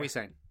 sorry, what were we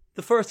saying?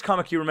 The first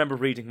comic you remember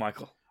reading,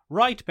 Michael?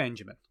 Right,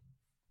 Benjamin.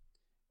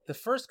 The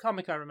first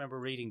comic I remember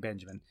reading,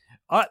 Benjamin,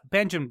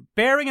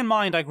 bearing in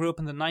mind I grew up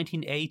in the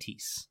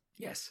 1980s.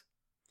 Yes.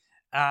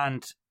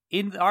 And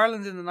in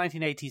Ireland in the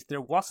 1980s,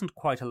 there wasn't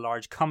quite a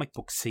large comic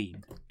book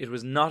scene. It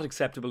was not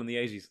acceptable in the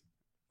 80s.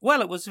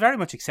 Well, it was very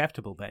much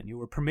acceptable, Ben. You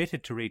were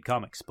permitted to read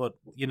comics, but,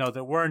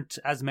 there weren't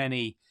as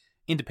many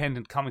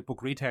independent comic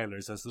book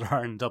retailers as there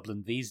are in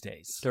Dublin these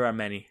days. There are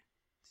many.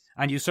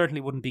 And you certainly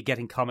wouldn't be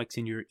getting comics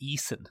in your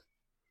Eason.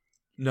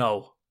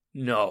 No.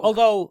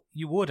 Although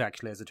you would,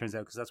 actually, as it turns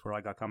out, because that's where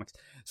I got comics.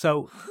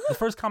 So the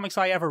first comics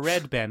I ever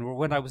read, Ben, were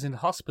when I was in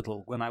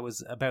hospital, when I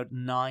was about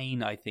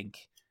 9, I think.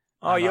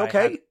 Oh, you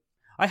okay?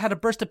 I had a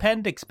burst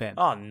appendix, Ben.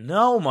 Oh,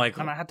 no,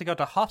 Michael. And I had to go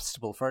to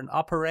hospital for an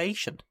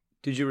operation.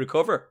 Did you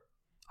recover?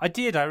 I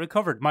did. I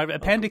recovered. My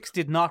appendix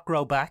did not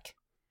grow back.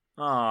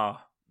 Oh.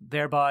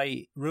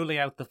 Thereby ruling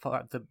out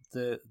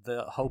the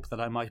hope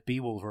that I might be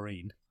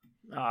Wolverine.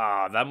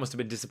 Ah, that must have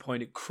been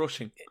disappointing,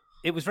 crushing.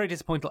 It was very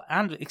disappointing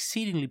and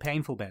exceedingly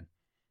painful, Ben.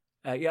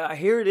 Yeah,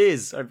 here it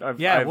is.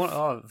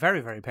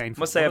 Very, very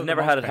painful. Must say, I've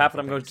never had it happen.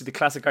 I'm going to do the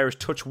classic Irish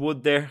touch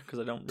wood there, because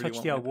I don't really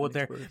touch the old wood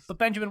there. But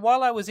Benjamin,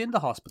 while I was in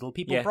the hospital,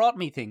 people brought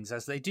me things,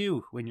 as they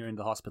do when you're in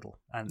the hospital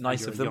and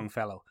nice you're of a them. young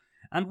fellow.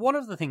 And one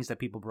of the things that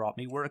people brought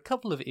me were a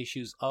couple of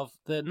issues of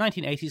the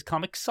 1980s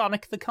comic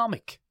Sonic the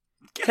Comic.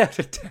 Get out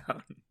of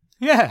town.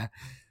 Yeah.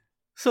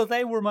 So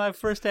they were my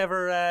first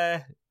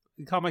ever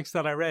comics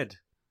that I read.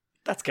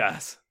 That's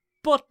gas.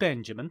 But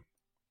Benjamin,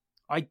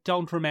 I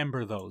don't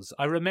remember those.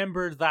 I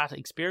remember that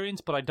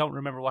experience, but I don't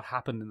remember what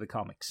happened in the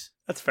comics.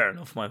 That's fair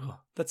enough, Michael.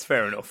 That's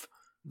fair enough.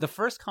 The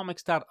first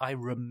comics that I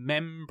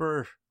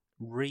remember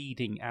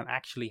reading and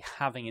actually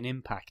having an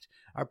impact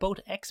are both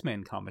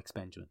X-Men comics,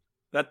 Benjamin.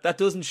 That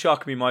doesn't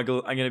shock me,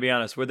 Michael. I'm going to be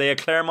honest. Were they a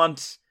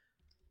Claremont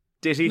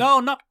ditty? No,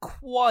 not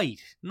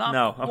quite.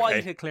 Not quite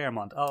okay. a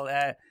Claremont.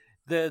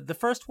 The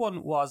first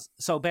one was...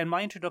 So, Ben,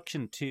 my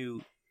introduction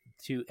to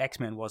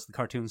X-Men was the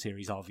cartoon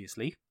series,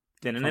 obviously.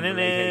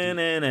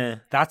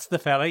 That's the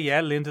fella,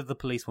 yeah, Linda the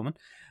policewoman.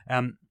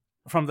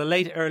 From the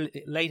late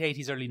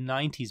 80s, early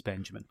 90s,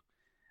 Benjamin.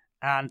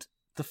 And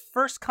the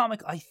first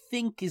comic, I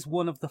think, is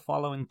one of the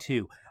following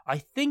two. I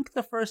think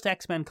the first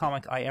X-Men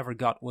comic I ever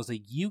got was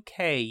a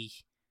UK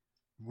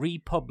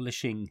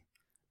republishing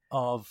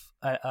of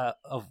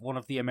one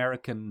of the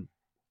American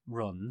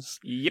runs.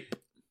 Yep.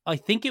 I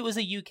think it was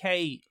a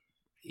UK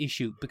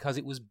issue because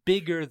it was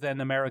bigger than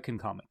American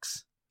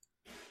comics.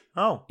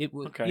 Oh, it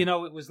was. Okay.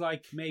 It was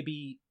like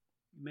maybe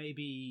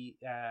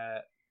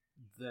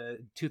the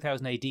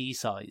 2000 AD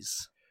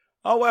size.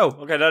 Oh wow.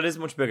 Okay, that is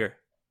much bigger.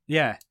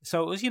 Yeah.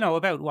 So it was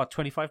about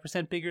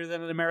 25% bigger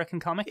than an American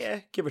comic.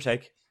 Yeah, give or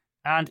take.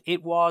 And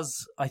it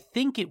was, I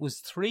think it was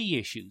 3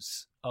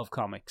 issues of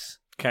comics.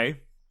 Okay.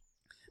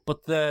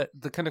 But the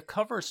kind of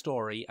cover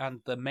story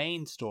and the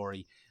main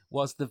story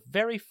was the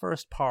very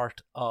first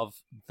part of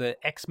the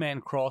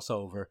X-Men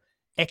crossover,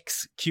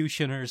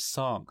 Executioner's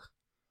Song.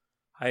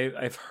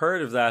 I've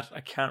heard of that. I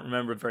can't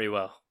remember it very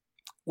well.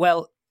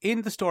 Well,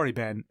 in the story,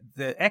 Ben,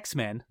 the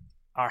X-Men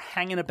are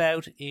hanging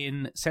about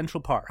in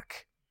Central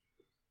Park.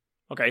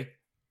 Okay.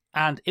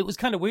 And it was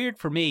kind of weird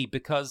for me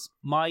because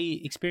my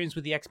experience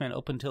with the X-Men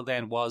up until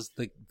then was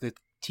the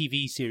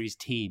TV series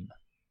Team.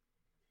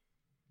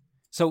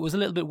 So it was a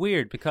little bit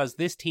weird because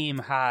this team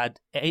had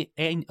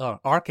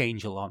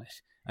Archangel on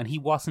it, and he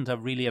wasn't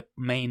really a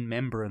main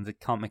member in the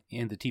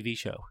TV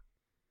show.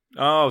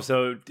 Oh,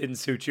 so it didn't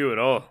suit you at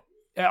all.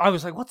 I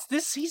was like, what's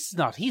this? He's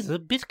a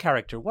bit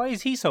character. Why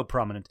is he so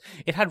prominent?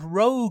 It had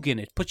Rogue in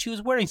it, but she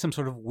was wearing some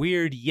sort of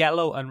weird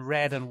yellow and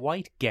red and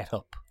white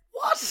get-up.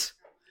 What?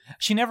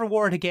 She never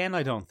wore it again,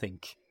 I don't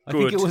think. I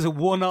Good. think it was a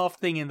one-off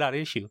thing in that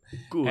issue.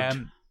 Good.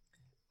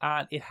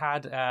 And it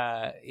had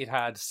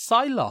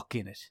Psylocke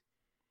in it,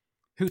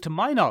 who, to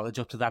my knowledge,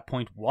 up to that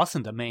point,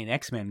 wasn't a main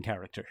X-Men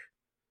character.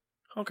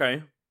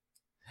 Okay.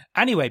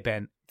 Anyway,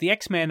 Ben, the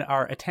X-Men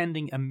are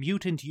attending a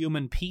Mutant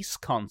Human Peace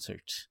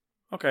concert.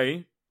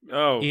 Okay.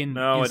 Oh, in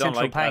I don't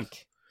Central like Park,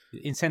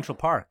 that. In Central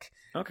Park.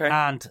 Okay.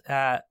 And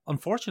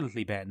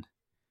unfortunately, Ben,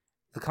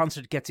 the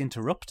concert gets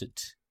interrupted.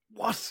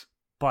 What?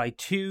 By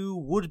 2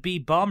 would-be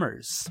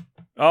bombers.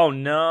 Oh,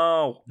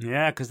 no.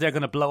 Yeah, because they're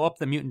going to blow up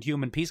the Mutant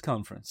Human Peace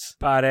Conference.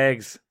 Bad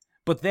eggs.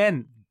 But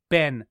then,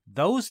 Ben,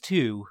 those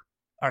 2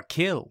 are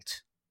killed.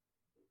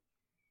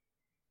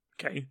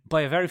 Okay.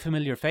 By a very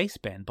familiar face,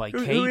 Ben, by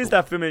Cable. Who is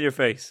that familiar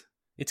face?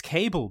 It's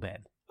Cable,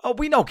 Ben. Oh,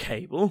 we know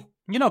Cable.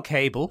 You know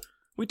Cable.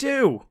 We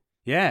do.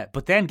 Yeah,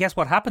 but then guess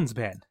what happens,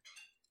 Ben?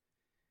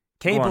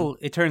 Cable,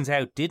 it turns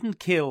out, didn't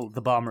kill the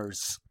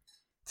bombers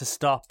to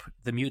stop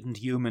the Mutant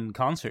Human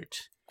concert.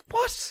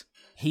 What?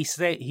 He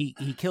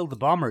killed the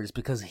bombers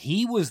because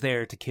he was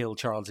there to kill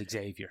Charles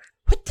Xavier.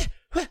 What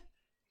the?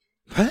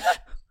 What?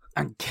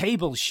 And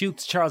Cable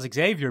shoots Charles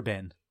Xavier,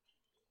 Ben.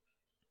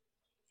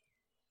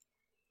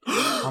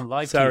 On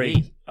live Sorry,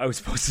 TV. I was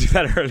supposed to do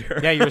that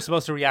earlier. Yeah, you were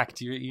supposed to react.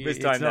 This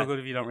It's time no then. good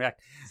if you don't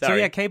react. Sorry. So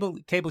yeah,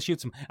 Cable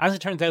shoots him. As it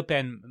turns out,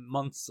 Ben,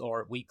 months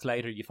or weeks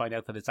later, you find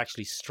out that it's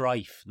actually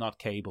Strife, not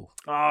Cable.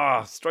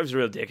 Ah, Stripe's a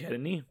real dickhead,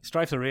 isn't he?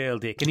 Strife's a real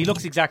dick, and he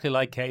looks exactly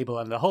like Cable,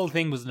 and the whole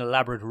thing was an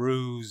elaborate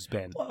ruse,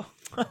 Ben.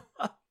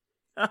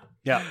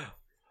 Yeah.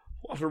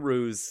 What a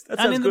ruse. That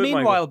And sounds in the good,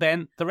 meanwhile, Michael.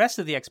 Ben, the rest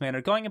of the X-Men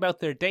are going about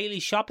their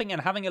daily shopping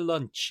and having a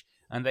lunch.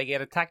 and they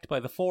get attacked by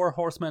the 4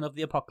 horsemen of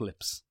the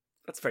apocalypse.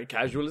 That's very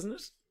casual, isn't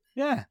it?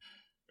 Yeah.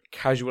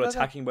 Casual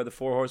attacking by the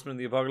 4 horsemen of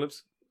the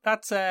apocalypse.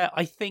 That's,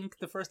 I think,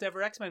 the first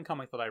ever X-Men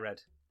comic that I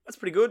read. That's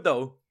pretty good,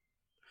 though.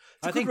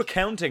 It's I a good think-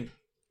 recounting.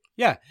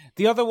 Yeah.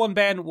 The other one,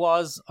 Ben,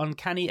 was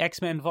Uncanny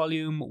X-Men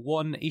Volume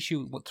 1,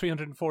 issue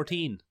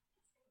 314.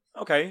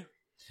 Okay.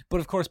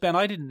 But of course, Ben,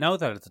 I didn't know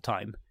that at the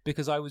time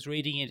because I was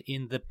reading it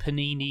in the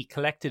Panini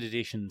collected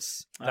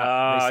editions. That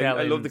they sell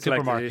I in love the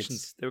collected supermarkets.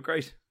 editions. They were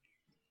great.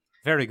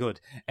 Very good.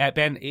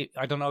 Ben,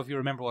 I don't know if you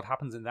remember what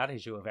happens in that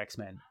issue of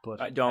X-Men,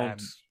 but I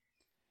don't.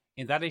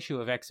 In that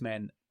issue of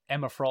X-Men,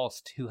 Emma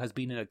Frost, who has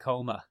been in a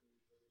coma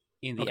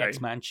in the Okay.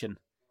 X-Mansion,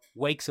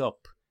 wakes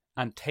up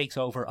and takes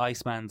over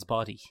Iceman's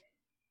body.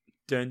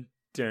 Dun,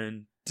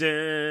 dun,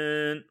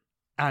 dun.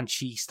 And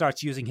she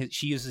starts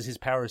she uses his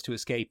powers to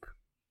escape.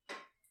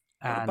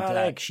 What a And bad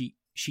egg. she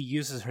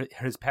uses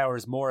his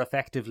powers more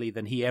effectively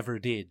than he ever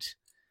did.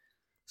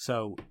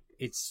 So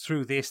it's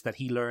through this that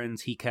he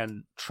learns he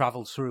can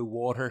travel through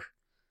water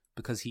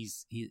because he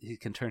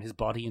can turn his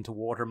body into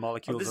water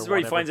molecules. Oh, this or is where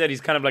he whatever. finds out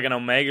he's kind of like an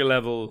Omega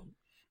level.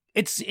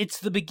 It's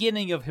the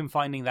beginning of him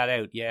finding that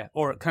out, yeah,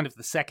 or kind of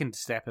the second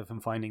step of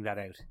him finding that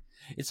out.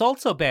 It's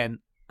also, Ben,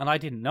 and I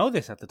didn't know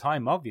this at the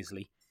time,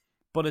 obviously,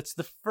 but it's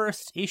the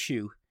first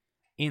issue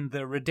in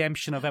the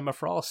Redemption of Emma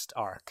Frost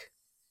arc.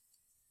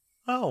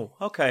 Oh,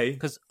 okay.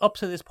 Because up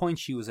to this point,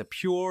 she was a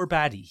pure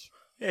baddie.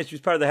 Yeah, she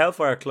was part of the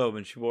Hellfire Club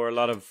and she wore a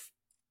lot of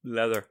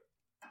leather.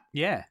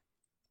 Yeah,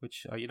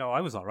 which,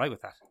 I was all right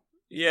with that.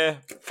 Yeah,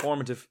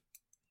 formative.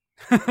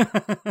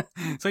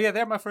 So yeah,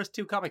 they're my first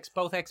 2 comics,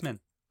 both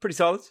X-Men. Pretty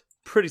solid.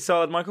 Pretty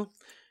solid, Michael.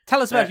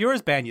 Tell us about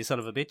yours, Ben, you son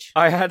of a bitch.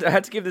 I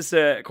had to give this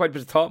quite a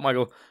bit of thought,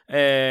 Michael.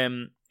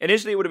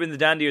 Initially, it would have been the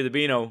Dandy or the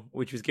Beano,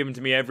 which was given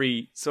to me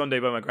every Sunday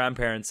by my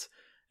grandparents.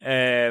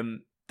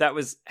 That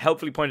was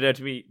helpfully pointed out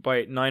to me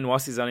by Nine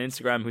Wassies on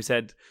Instagram, who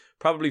said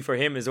probably for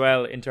him as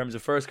well, in terms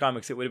of first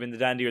comics, it would have been the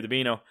Dandy or the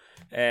Beano.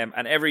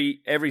 And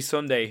every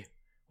Sunday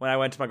when I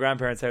went to my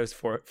grandparents' house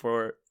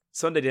for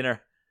Sunday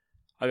dinner,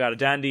 I got a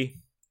Dandy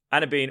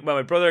and a Beano. Well,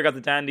 my brother got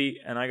the Dandy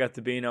and I got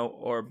the Beano,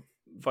 or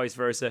vice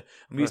versa.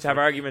 And we used to have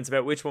arguments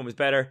about which one was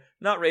better,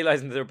 not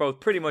realizing that they were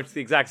both pretty much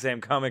the exact same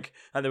comic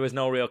and there was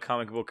no real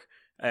comic book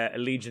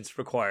allegiance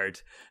required.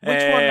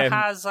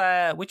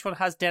 Which one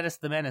has Dennis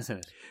the Menace in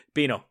it?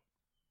 Beano.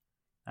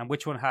 And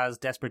which one has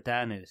Desperate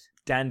Dan in it?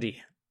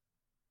 Dandy.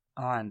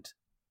 And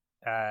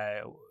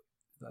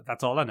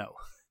that's all I know.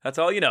 That's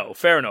all you know.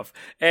 Fair enough.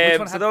 one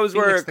So had those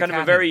Felix were the kind of a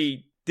Cat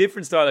very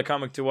different style of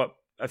comic to what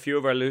a few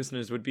of our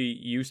listeners would be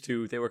used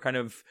to. They were kind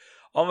of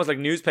almost like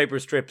newspaper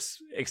strips,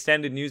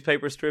 extended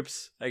newspaper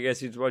strips, I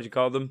guess is what you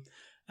call them.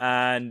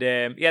 And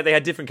yeah, they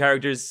had different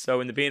characters. So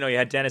in the Beano, you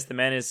had Dennis the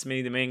Menace,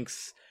 Minnie the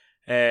Minx,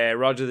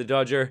 Roger the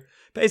Dodger.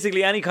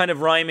 Basically, any kind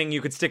of rhyming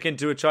you could stick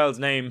into a child's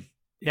name.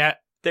 Yeah.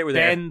 They were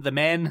there. Ben the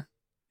Men.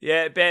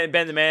 Yeah, Ben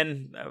the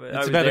Men.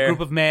 It's about a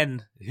group of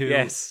men who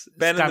yes,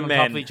 Ben stand and the on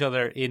top Men. of each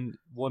other in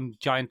one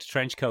giant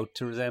trench coat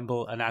to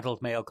resemble an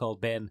adult male called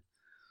Ben.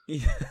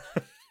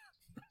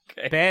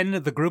 Okay.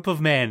 Ben, the group of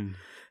men.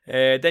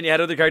 Then you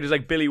had other characters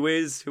like Billy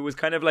Whiz, who was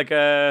kind of like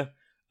I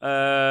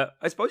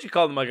suppose you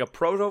call them like a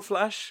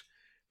proto-Flash.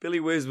 Billy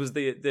Whiz was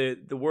the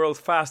world's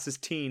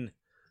fastest teen.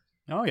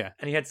 Oh, yeah.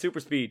 And he had super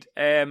speed.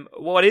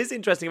 What is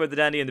interesting about the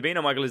Dandy and the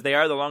Beano, Michael, is they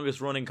are the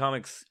longest running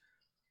comics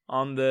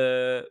on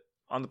the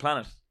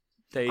planet.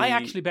 I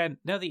actually, Ben,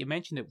 now that you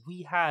mentioned it,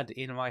 we had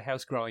in my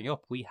house growing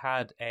up, we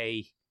had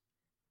a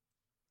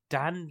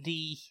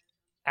Dandy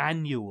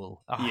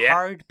annual, a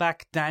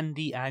hardback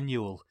Dandy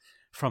annual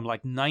from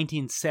like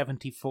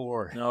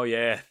 1974 Oh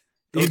yeah,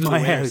 Those in are the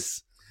my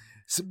winners.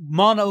 house.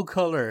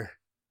 Monocolor,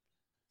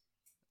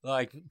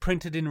 like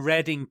printed in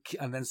red ink,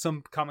 and then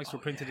some comics were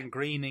printed in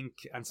green ink,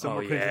 and some Oh,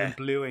 were printed yeah. in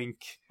blue ink.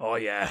 Oh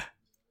yeah.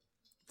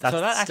 So That's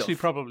that the actually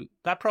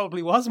stuff.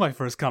 probably was my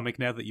first comic.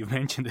 Now that you've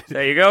mentioned it,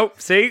 There you go.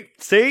 See,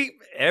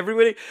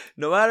 everybody.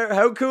 No matter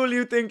how cool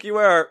you think you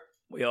are,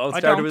 we all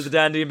started don't. with the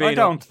Dandy and Beano. I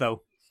don't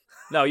though.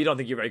 No, you don't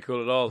think you're very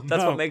cool at all.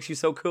 That's No. what makes you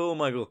so cool,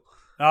 Michael.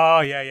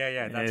 Oh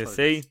yeah. That's what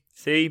it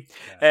See.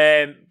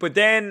 is. But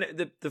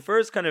then the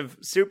first kind of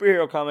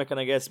superhero comic, and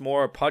I guess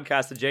more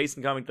podcast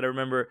adjacent comic that I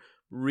remember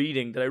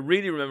reading, that I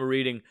really remember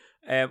reading,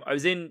 I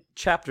was in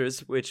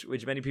Chapters, which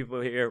many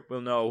people here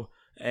will know,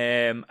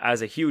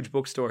 as a huge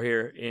bookstore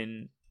here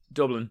in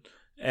Dublin.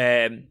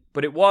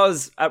 But it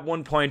was at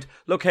one point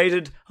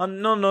located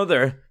on none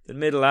other than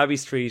Middle Abbey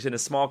Street in a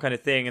small kind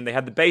of thing, and they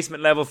had the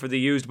basement level for the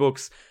used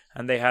books,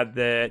 and they had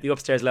the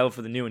upstairs level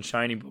for the new and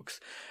shiny books.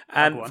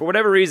 And for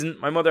whatever reason,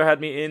 my mother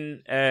had me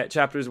in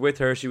Chapters with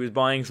her. She was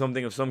buying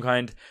something of some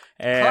kind.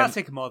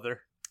 Classic mother.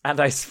 And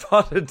I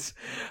spotted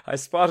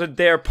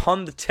there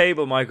upon the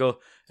table, Michael,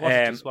 What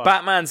did you spot?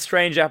 Batman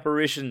Strange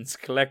Apparitions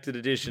Collected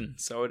Edition.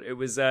 So it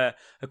was a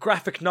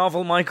graphic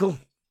novel, Michael.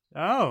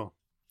 Oh,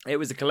 It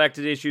was the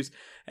collected issues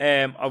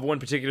of one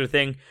particular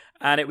thing,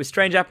 and it was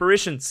Strange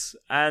Apparitions.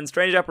 And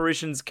Strange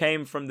Apparitions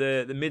came from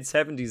the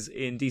mid-70s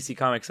in DC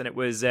Comics, and it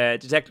was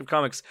Detective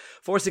Comics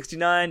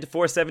 469 to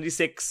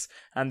 476,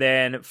 and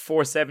then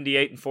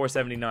 478 and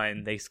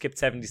 479. They skipped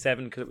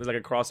 77 because it was like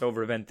a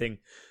crossover event thing.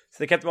 So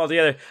they kept them all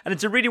together. And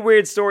it's a really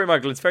weird story,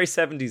 Michael. It's very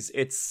 70s.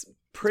 It's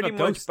pretty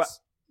much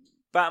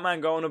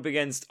Batman going up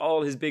against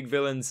all his big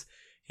villains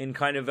in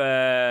kind of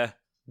a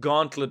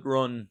gauntlet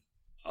run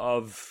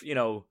of, you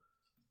know,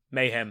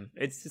 mayhem.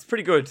 It's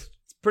pretty good.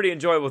 It's a pretty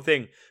enjoyable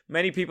thing.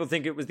 Many people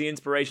think it was the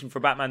inspiration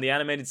for Batman the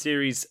Animated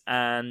Series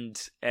and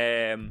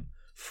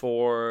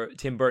for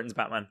Tim Burton's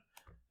Batman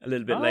a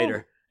little bit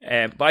later.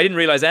 But I didn't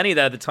realize any of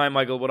that at the time,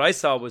 Michael. What I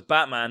saw was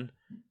Batman,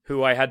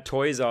 who I had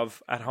toys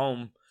of at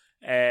home.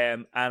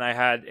 And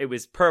it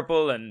was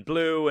purple and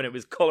blue and it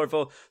was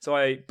colourful. So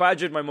I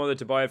badgered my mother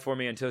to buy it for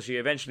me until she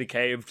eventually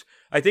caved.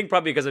 I think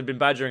probably because I'd been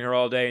badgering her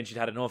all day and she'd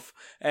had enough.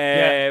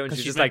 And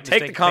she's just like,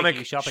 take the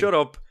comic, shut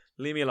up.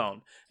 Leave me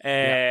alone.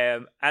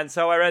 And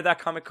so I read that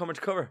comic cover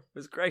to cover. It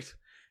was great.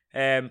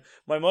 My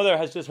mother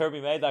has just heard me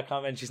make that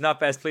comment. She's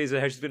not best pleased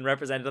with how she's been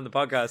represented on the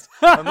podcast.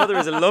 My mother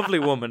is a lovely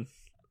woman.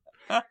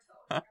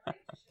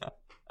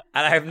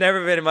 And I have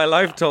never been in my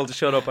life told to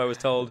shut up, I was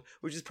told,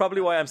 which is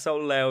probably why I'm so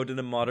loud in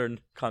a modern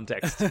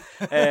context.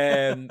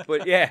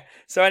 But yeah,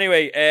 so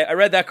anyway, I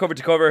read that cover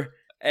to cover.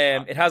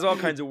 It has all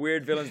kinds of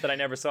weird villains that I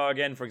never saw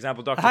again. For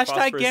example, Dr.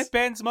 Phosphorus. Get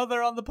Ben's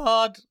mother on the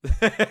pod.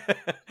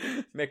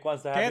 Mick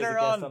wants to have her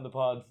guest on the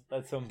pod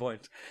at some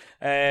point.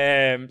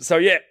 So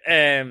yeah,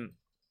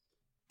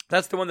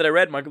 that's the one that I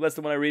read, Michael. That's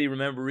the one I really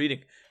remember reading.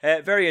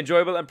 Very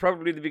enjoyable and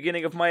probably the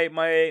beginning of my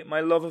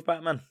love of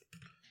Batman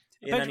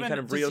in Benjamin, any kind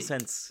of real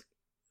sense.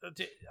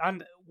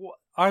 And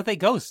are they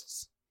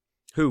ghosts?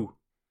 Who?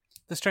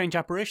 The Strange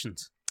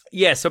Apparitions.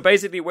 Yeah, so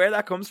basically where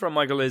that comes from,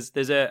 Michael, is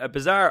there's a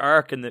bizarre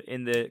arc in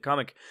the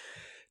comic.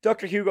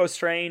 Dr. Hugo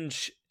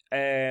Strange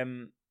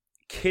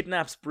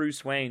kidnaps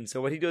Bruce Wayne.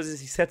 So what he does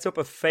is he sets up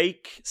a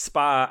fake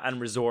spa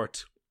and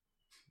resort.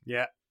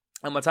 Yeah.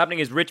 And what's happening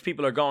is rich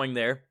people are going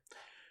there.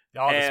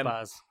 All the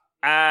spas.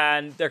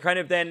 And they're kind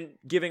of then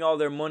giving all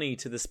their money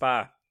to the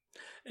spa.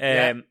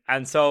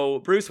 And so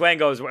Bruce Wayne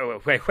goes,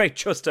 wait,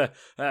 just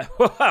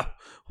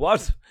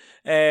what?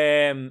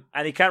 And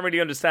he can't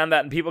really understand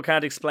that, and people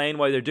can't explain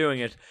why they're doing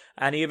it.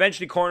 And he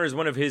eventually corners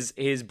one of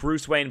his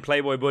Bruce Wayne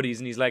Playboy buddies,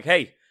 and he's like,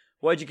 "Hey,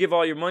 why'd you give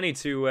all your money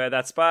to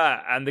that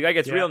spa?" And the guy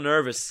gets real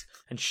nervous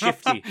and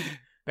shifty.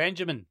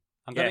 Benjamin,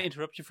 I'm going to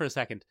interrupt you for a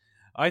second.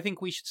 I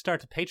think we should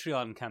start a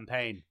Patreon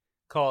campaign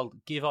called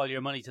 "Give All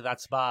Your Money to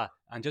That Spa,"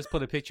 and just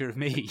put a picture of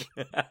me.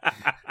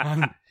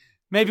 And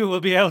maybe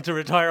we'll be able to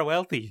retire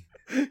wealthy.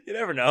 You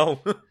never know.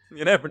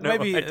 You never know.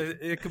 Maybe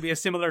it could be a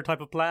similar type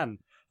of plan.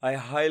 I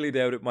highly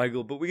doubt it,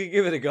 Michael, but we can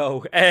give it a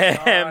go.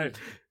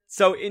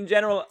 So in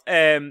general,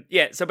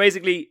 so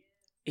basically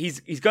he's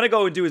going to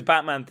go and do his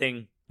Batman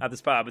thing at the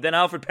spa, but then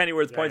Alfred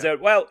Pennyworth points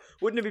out, well,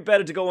 wouldn't it be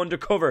better to go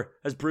undercover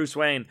as Bruce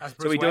Wayne?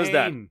 So he does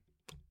that.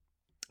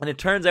 And it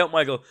turns out,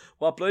 Michael,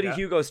 what bloody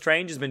Hugo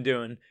Strange has been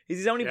doing is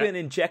he's only been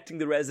injecting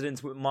the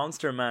residents with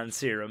Monster Man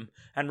serum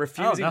and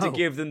refusing to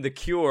give them the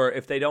cure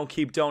if they don't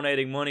keep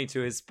donating money to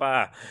his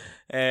spa.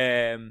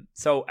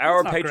 So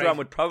our Patreon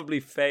would probably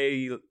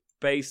fail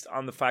based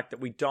on the fact that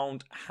we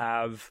don't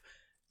have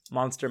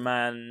Monster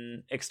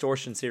Man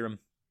extortion serum.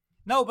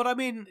 No, but I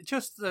mean,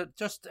 just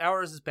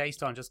ours is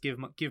based on just give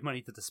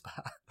money to the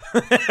spa.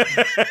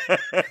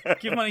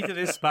 Give money to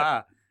this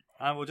spa.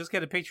 And we'll just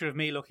get a picture of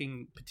me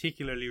looking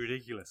particularly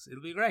ridiculous.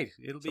 It'll be great.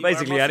 It'll be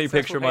basically any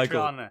picture,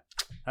 Michael.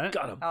 Huh?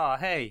 Got him. Oh,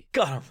 hey.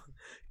 Got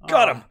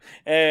him.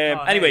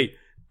 Anyway,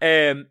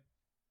 there's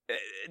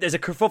a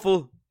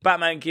kerfuffle.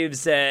 Batman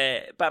gives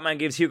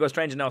Hugo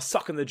Strange a now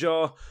sock in the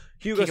jaw.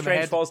 Hugo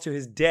Strange falls to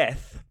his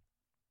death.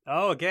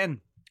 Oh,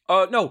 again.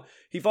 No,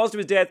 he falls to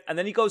his death, and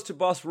then he goes to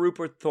boss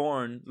Rupert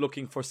Thorne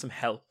looking for some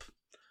help.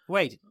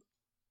 Wait.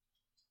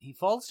 He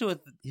falls to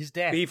his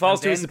death. He falls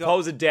to his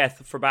supposed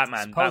death for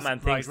Batman. Batman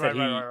thinks that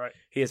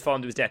he has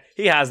fallen to his death.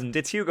 He hasn't.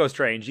 It's Hugo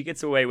Strange. He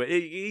gets away with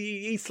it.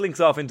 He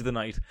slinks off into the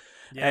night.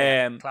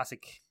 Yeah,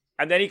 classic.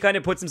 And then he kind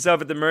of puts himself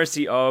at the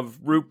mercy of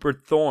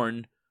Rupert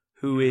Thorne,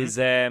 who is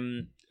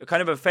kind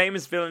of a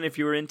famous villain if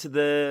you were into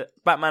the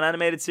Batman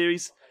animated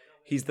series.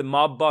 He's the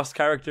mob boss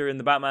character in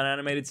the Batman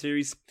animated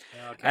series.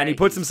 Okay. And he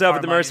puts himself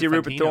at the mercy of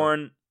Rupert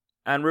Thorne.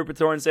 And Rupert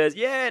Thorne says,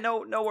 yeah,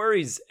 no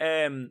worries.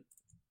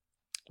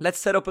 Let's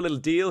set up a little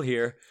deal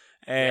here.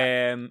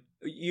 Word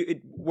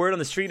on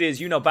the street is,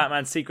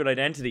 Batman's secret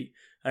identity.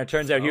 And it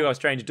turns out Hugo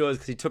Strange does,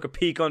 because he took a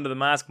peek under the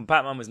mask when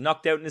Batman was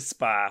knocked out in his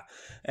spa.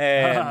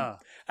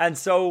 And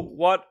so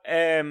what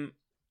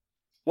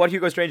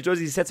Hugo Strange does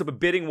is he sets up a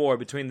bidding war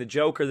between the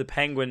Joker, the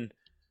Penguin,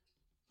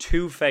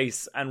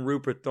 Two-Face, and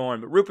Rupert Thorne.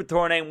 But Rupert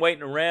Thorne ain't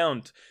waiting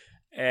around.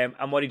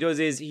 And what he does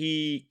is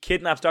he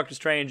kidnaps Doctor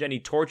Strange and he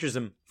tortures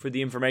him for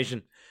the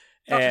information.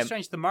 Doctor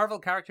Strange, the Marvel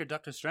character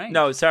Doctor Strange.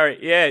 No, sorry.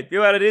 Yeah,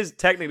 well, it is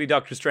technically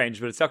Doctor Strange,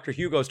 but it's Dr.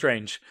 Hugo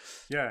Strange.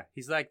 Yeah.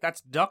 He's like,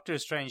 that's Doctor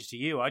Strange to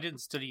you. I didn't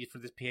study for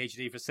this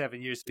PhD for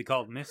 7 years to be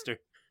called Mister.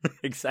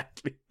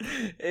 Exactly.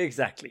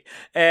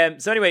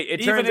 So anyway,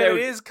 it turns Even out...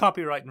 if it is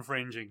copyright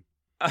infringing.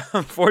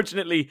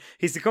 Unfortunately,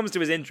 he succumbs to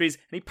his injuries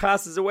and he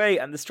passes away.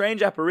 And the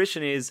strange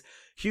apparition is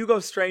Hugo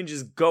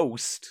Strange's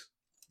ghost.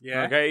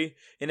 Yeah. Okay?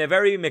 In a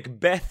very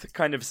Macbeth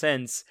kind of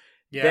sense.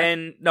 Yeah.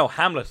 Then, no,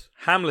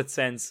 Hamlet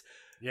sense.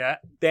 Yeah.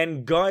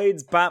 Then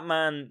guides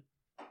Batman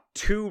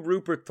to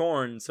Rupert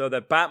Thorne so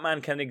that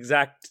Batman can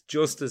exact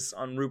justice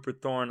on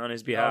Rupert Thorne on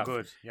his behalf. Oh,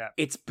 good. Yeah.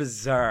 It's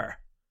bizarre,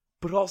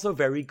 but also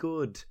very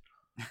good.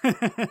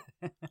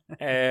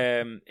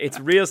 It's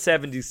real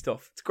 70s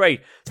stuff. It's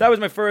great. So that was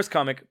my first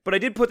comic, but I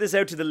did put this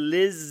out to the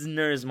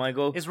listeners,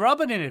 Michael. Is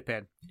Robin in it,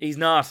 Ben? He's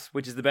not,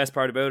 which is the best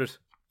part about it.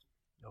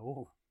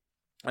 Oh.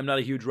 I'm not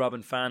a huge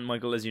Robin fan,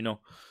 Michael, as you know.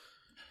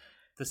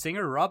 The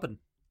singer Robin.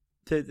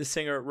 The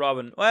singer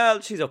Robin, well,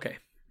 she's okay.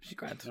 She's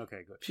grand.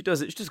 Okay, good. She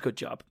does a good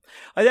job.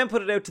 I then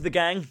put it out to the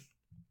gang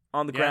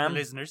on the gram. The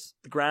listeners.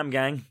 The Graham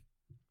gang.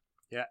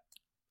 Yeah.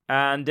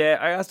 And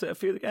I asked a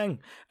few of the gang.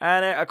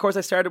 And of course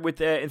I started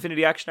with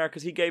Infinity Action Art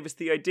because he gave us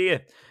the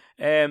idea.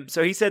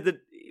 So he said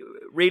that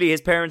really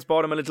his parents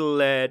bought him a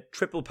little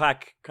triple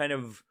pack kind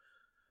of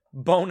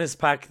bonus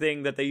pack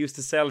thing that they used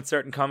to sell at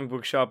certain comic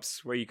book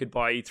shops where you could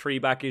buy 3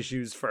 back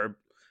issues for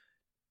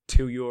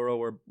 €2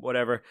 or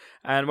whatever.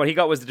 And what he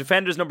got was the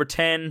Defenders number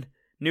 10,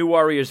 New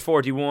Warriors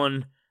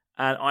 41,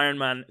 and Iron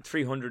Man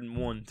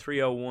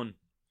 301.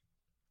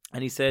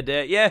 And he said,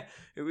 it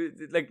was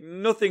like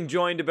nothing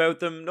joined about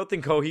them,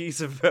 nothing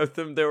cohesive about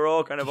them. They were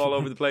all kind of all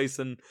over the place,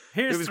 and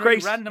Here's it was 3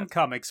 great. random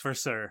comics for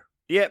Sir.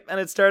 Yeah, and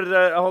it started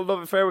a whole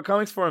love affair with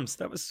comics for him. So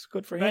that was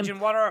good for him. Benjamin,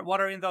 what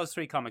are in those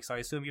 3 comics? I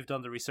assume you've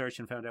done the research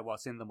and found out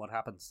what's in them, what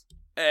happens.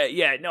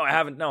 No, I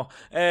haven't. No,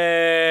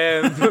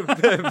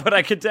 but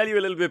I can tell you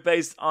a little bit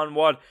based on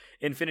what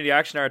Infinity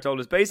Action Art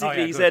told us.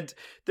 Basically, he said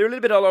they're a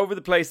little bit all over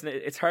the place, and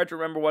it's hard to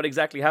remember what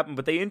exactly happened.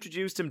 But they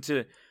introduced him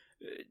to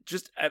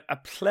just a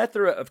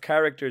plethora of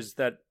characters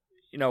that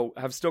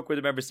have stuck with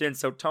him ever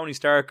since. So Tony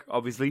Stark,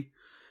 obviously,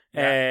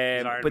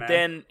 but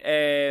then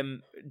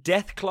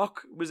Death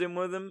Clock was in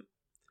one of them.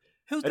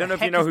 I don't know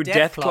if you know who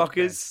Death Clock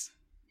is.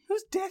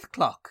 Who's Death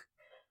Clock?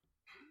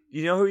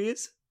 You know who he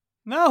is?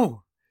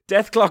 No.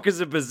 Death Clock is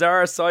a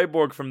bizarre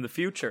cyborg from the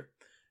future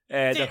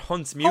that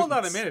hunts mutants.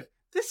 Hold on a minute.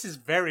 This is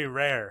very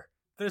rare.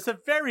 There's a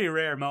very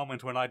rare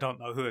moment when I don't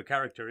know who a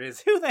character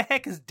is. Who the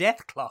heck is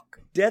Death Clock?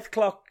 Death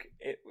Clock.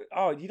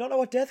 You don't know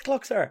what Death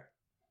Clocks are?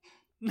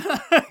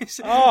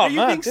 Oh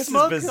man, this is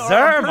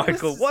bizarre,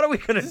 Michael. What are we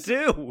going to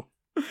do?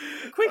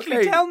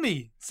 Quickly tell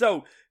me.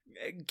 So,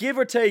 give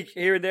or take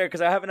here and there,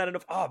 because I haven't had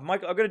enough.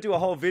 Michael, I'm going to do a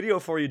whole video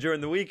for you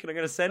during the week, and I'm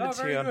going to send it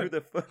to you on who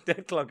the fuck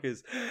Death Clock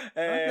is.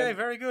 Okay,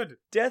 very good.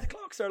 Death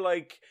Clocks are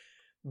like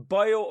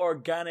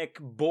bioorganic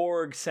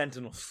Borg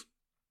sentinels.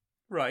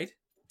 Right.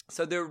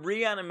 So they're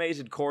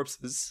reanimated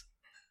corpses.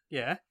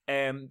 Yeah.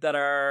 That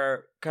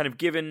are kind of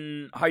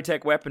given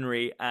high-tech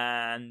weaponry,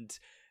 and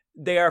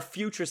they are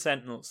future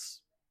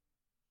sentinels.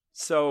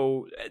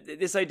 So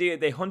this idea,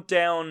 they hunt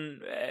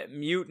down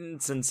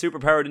mutants and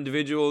superpowered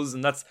individuals,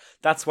 and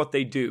that's what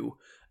they do.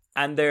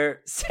 And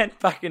they're sent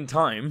back in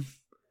time,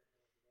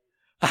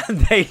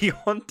 and they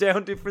hunt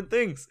down different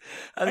things.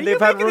 And Are they've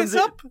you had making runs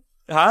this up?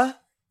 Huh?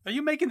 Are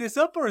you making this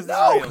up, or is this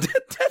No, real?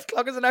 Death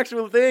Clock is an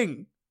actual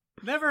thing.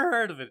 Never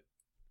heard of it.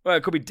 Well,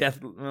 it could be Death.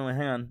 Oh,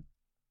 hang on.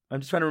 I'm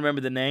just trying to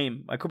remember the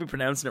name. I could be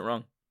pronouncing it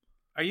wrong.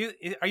 Are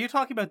you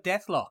talking about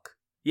Deathlock?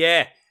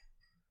 Yeah.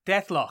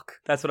 Deathlock.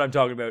 That's what I'm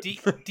talking about.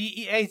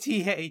 DEATH.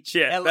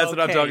 Yeah, that's what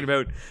I'm talking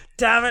about.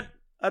 Damn it.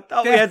 I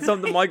thought we had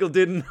something Michael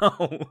didn't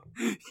know.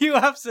 You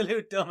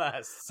absolute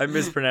dumbass. I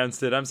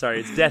mispronounced it. I'm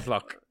sorry. It's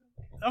Deathlock.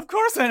 Of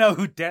course I know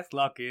who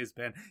Deathlock is,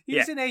 Ben.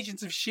 He's in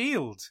Agents of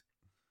S.H.I.E.L.D.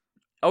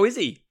 Oh, is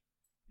he?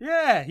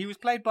 Yeah, he was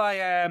played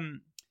by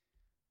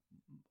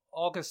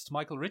August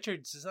Michael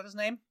Richards. Is that his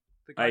name?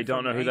 I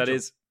don't know who that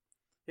is.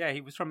 Yeah,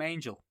 he was from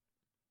Angel.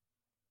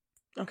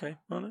 Okay,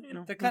 well,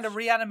 They're kind of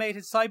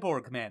reanimated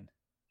cyborg men.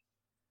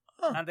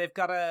 Oh. And they've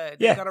got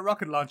a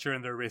rocket launcher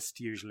in their wrist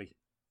usually.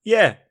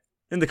 Yeah.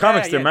 In the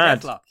comics, they're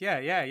mad. Deathlock.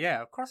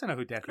 Yeah. Of course I know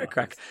who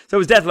Deathlock is. So it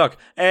was Deathlock.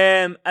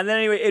 And then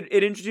anyway,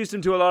 it introduced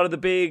him to a lot of the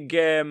big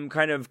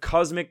kind of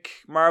cosmic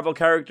Marvel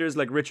characters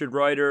like Richard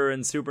Rider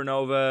and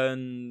Supernova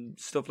and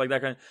stuff like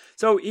that.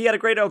 So he had a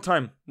great old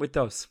time with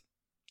those.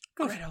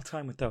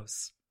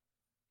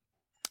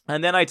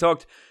 And then I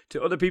talked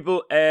to other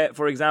people,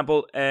 for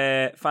example,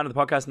 fan of the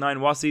podcast,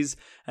 Nine Wassies,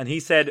 and he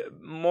said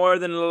more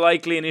than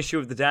likely an issue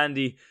of the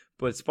Dandy,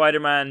 but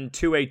Spider-Man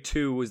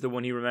 282 was the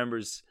one he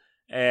remembers.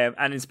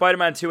 And in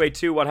Spider-Man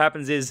 282, what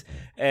happens is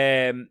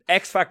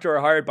X-Factor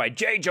are hired by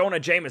J. Jonah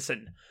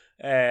Jameson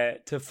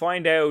to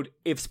find out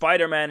if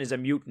Spider-Man is a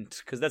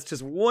mutant, because that's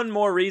just one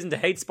more reason to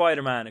hate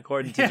Spider-Man,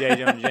 according to J.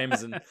 Jonah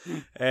Jameson.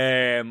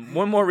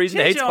 One more reason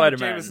to hate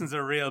Spider-Man. Jameson's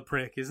a real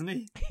prick, isn't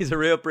he? He's a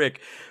real prick.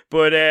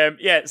 But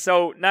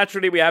so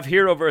naturally we have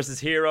hero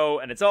versus hero,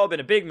 and it's all been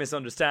a big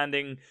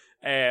misunderstanding.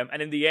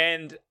 And in the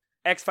end,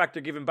 X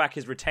Factor give him back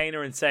his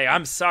retainer and say,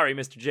 "I'm sorry,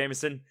 Mr.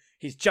 Jameson,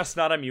 he's just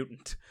not a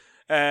mutant."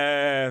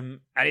 And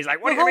he's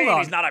like, "What do you mean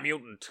he's not a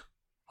mutant?"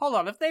 Hold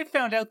on, if they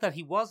found out that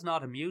he was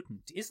not a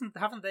mutant,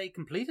 haven't they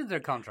completed their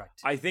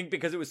contract? I think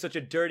because it was such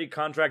a dirty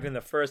contract in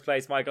the first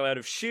place, Michael, out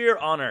of sheer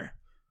honor,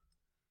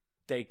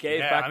 they gave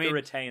back the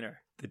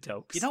retainer. The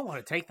dopes. You don't want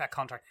to take that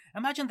contract.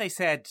 Imagine they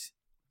said,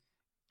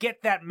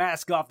 "Get that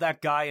mask off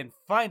that guy and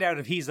find out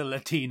if he's a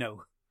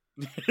Latino."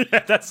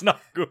 That's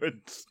not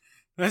good.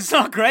 That's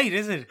not great,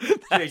 is it? J.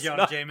 That's Jonah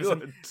not Jameson.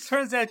 good.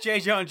 Turns out J.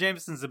 Jonah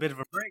Jameson's a bit of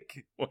a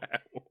prick. Wow.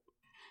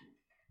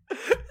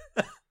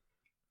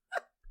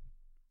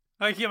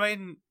 Like, you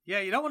mean,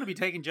 yeah, you don't want to be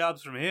taking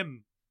jobs from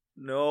him.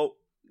 No,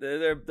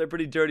 they're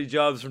pretty dirty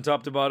jobs from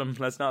top to bottom.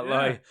 Let's not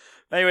lie.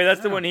 Anyway,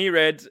 that's the one he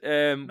read, which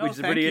is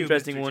a pretty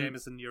interesting Mr. one.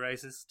 Jameson, you're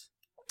racist.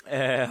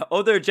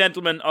 Other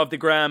gentlemen of the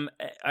gram.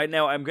 I'm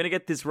going to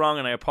get this wrong,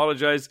 and I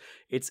apologize.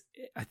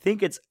 I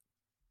think it's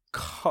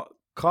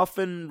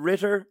Coffin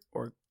Ritter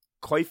or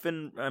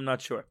Coifin. I'm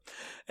not sure.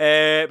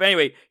 But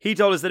anyway, he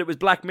told us that it was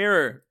Black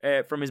Mirror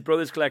from his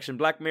brother's collection.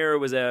 Black Mirror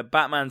was a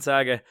Batman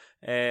saga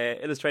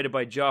illustrated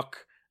by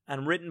Jock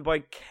and written by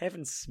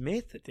Kevin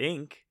Smith, I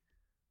think.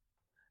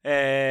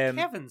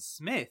 Kevin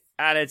Smith?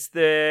 And it's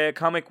the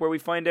comic where we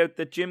find out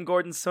that Jim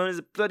Gordon's son is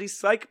a bloody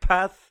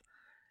psychopath.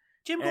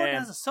 Jim Gordon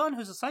has a son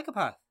who's a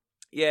psychopath.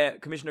 Yeah,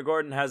 Commissioner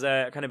Gordon has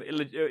a kind of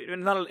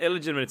not an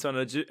illegitimate son,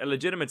 a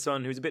legitimate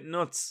son who's a bit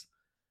nuts.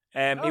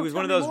 He was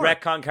one of those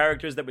retcon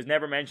characters that was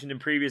never mentioned in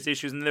previous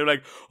issues, and they were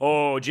like,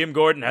 "Oh, Jim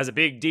Gordon has a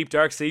big, deep,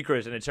 dark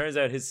secret," and it turns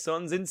out his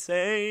son's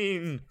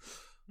insane.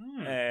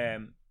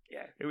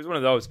 Yeah, it was one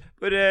of those.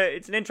 But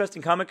it's an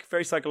interesting comic,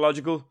 very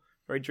psychological,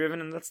 very driven,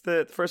 and that's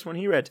the first one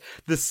he read.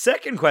 The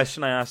second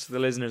question I asked the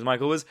listeners,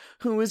 Michael, was,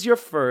 who was your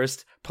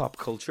first pop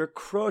culture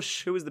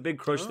crush? Who was the big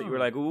crush that you were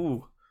like,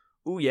 ooh,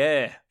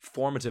 yeah,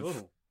 formative?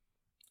 Ooh.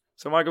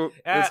 So, Michael,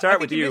 we'll start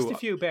with you. I missed a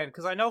few, Ben,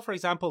 because I know, for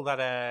example,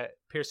 that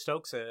Pierce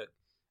Stokes, a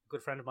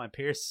good friend of mine,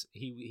 Pierce,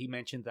 he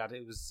mentioned that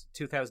it was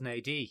 2000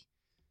 AD.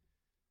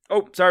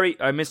 Oh, sorry,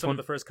 I missed some one.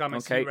 of the first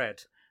comics he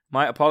read.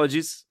 My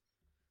apologies.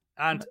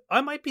 And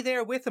I might be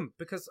there with him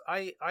because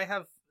I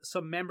have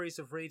some memories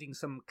of reading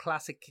some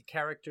classic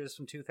characters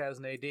from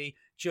 2000 AD.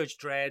 Judge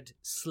Dredd,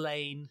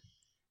 Slain,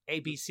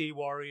 ABC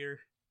Warrior.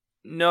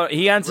 No,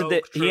 he answered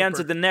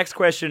the next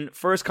question.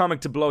 First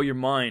comic to blow your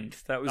mind.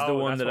 That was the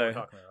one that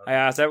I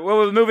asked. Well,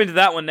 we'll move into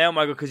that one now,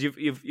 Michael, because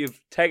you've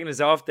taken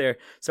us off there.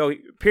 So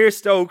Pierce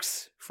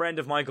Stokes, friend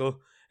of Michael,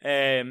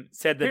 said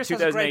that Pierce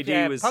 2000 has a great,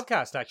 AD was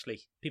podcast.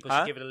 Actually, people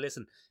should give it a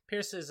listen.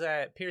 Pierce has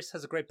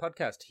a great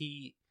podcast.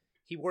 He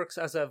works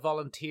as a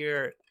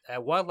volunteer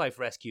wildlife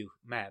rescue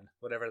man,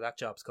 whatever that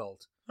job's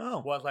called. Oh,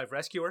 wildlife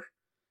rescuer.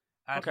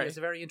 And he has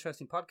a very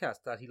interesting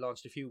podcast that he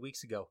launched a few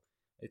weeks ago.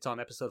 It's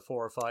on episode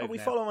 4 or 5. We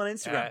follow him on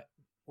Instagram,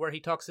 where he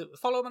talks.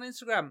 Follow him on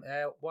Instagram,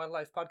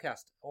 Wildlife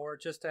Podcast, or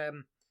just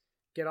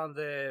get on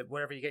the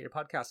wherever you get your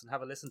podcast and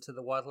have a listen to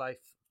the Wildlife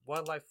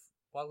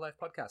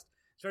Podcast.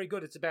 It's very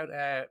good. It's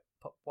about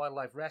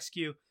wildlife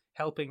rescue,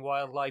 helping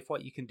wildlife,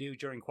 what you can do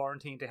during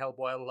quarantine to help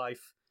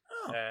wildlife.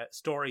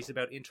 Stories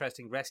about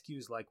interesting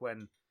rescues, like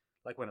when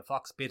a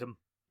fox bit him.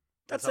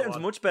 That sounds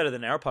much better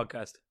than our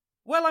podcast.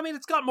 Well, I mean,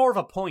 it's got more of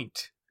a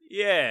point.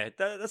 Yeah,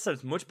 that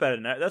sounds much better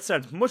than that. That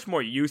sounds much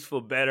more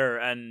useful, better,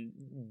 and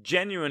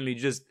genuinely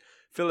just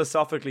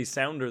philosophically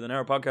sounder than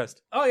our podcast.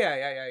 Oh,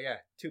 yeah.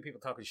 Two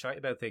people talking shite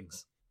about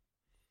things.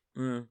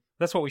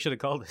 That's what we should have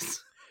called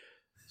this.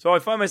 So I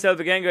find myself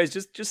again, guys,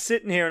 just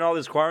sitting here in all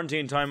this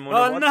quarantine time.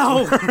 Oh,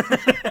 no!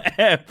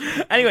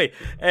 Anyway,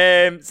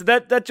 so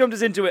that jumped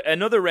us into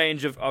another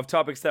range of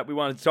topics that we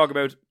wanted to talk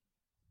about.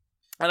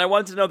 And I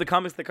wanted to know the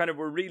comics that kind of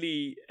were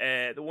really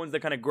the ones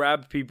that kind of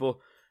grabbed people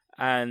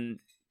and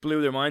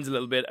blew their minds a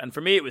little bit. And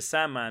for me, it was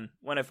Sandman.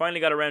 When I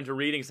finally got around to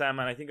reading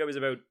Sandman, I think I was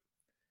about,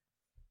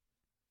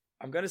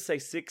 I'm going to say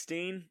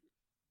 16.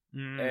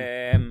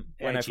 When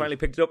I finally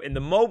picked it up in the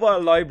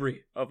mobile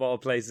library of all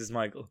places,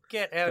 Michael.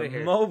 Get out of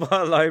here.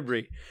 Mobile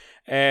library.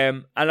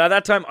 And at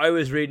that time I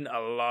was reading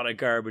a lot of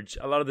garbage,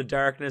 a lot of The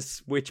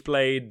Darkness,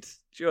 Witchblade,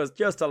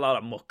 just a lot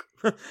of muck.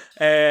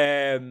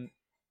 And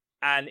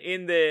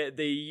in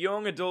the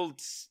young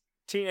adult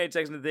teenage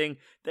section of the thing,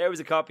 there was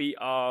a copy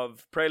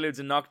of Preludes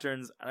and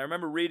Nocturnes, and I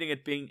remember reading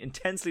it, being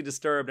intensely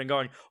disturbed and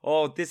going,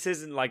 oh, this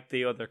isn't like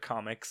the other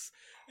comics.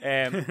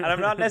 And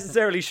I'm not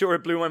necessarily sure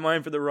it blew my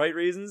mind for the right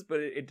reasons, but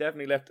it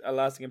definitely left a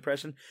lasting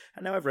impression.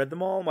 And now I've read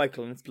them all,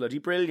 Michael, and it's bloody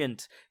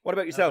brilliant. What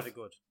about yourself? Very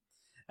good.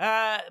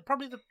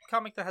 Probably the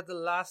comic that had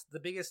the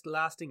biggest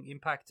lasting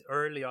impact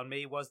early on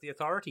me was The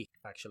Authority,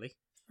 actually.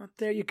 Oh,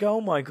 there you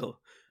go, Michael.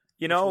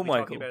 You know, we'll be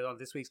Michael. Talking about it on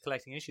this week's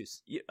Collecting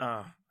Issues.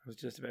 I was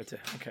just about to.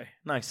 Okay,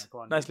 nice,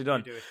 on, nicely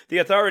done. The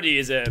Authority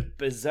is a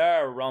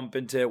bizarre romp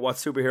into what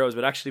superheroes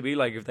would actually be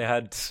like if they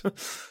had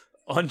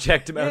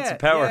unchecked amounts of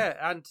power.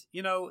 Yeah, and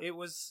it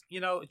was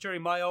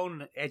during my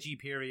own edgy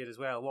period as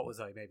well. What was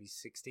I? Maybe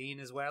 16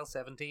 as well,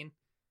 17,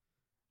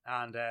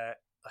 and I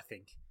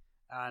think,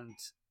 and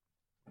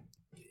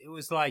it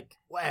was like,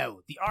 wow,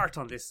 the art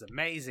on this is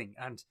amazing,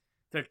 and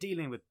they're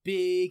dealing with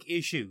big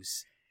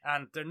issues,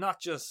 and they're not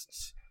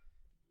just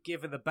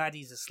giving the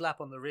baddies a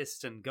slap on the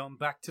wrist and going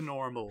back to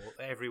normal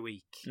every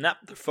week. Nah,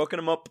 they're fucking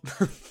them up.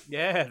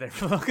 Yeah, they're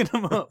fucking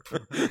them up.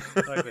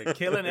 Like they're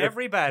killing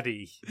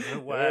everybody.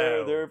 Wow.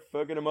 Yeah, they're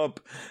fucking them up.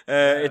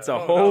 It's a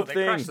whole no, thing.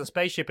 They crashed the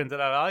spaceship into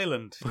that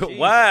island.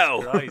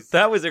 Wow, Christ.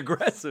 that was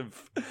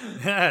aggressive.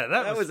 Yeah,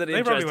 that was an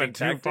they probably interesting went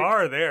tactic. too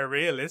far there,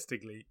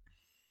 realistically.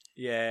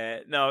 Yeah,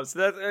 no,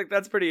 so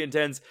that's pretty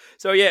intense.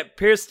 So yeah,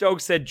 Pierce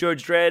Stokes said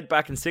Judge Dredd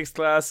back in 6th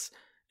class.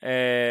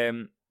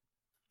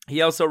 He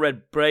also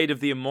read Braid of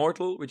the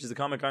Immortal, which is a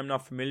comic I'm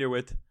not familiar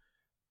with.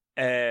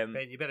 Ben,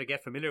 you better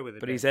get familiar with it.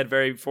 But Ben. he said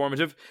very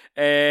informative.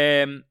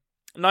 Nine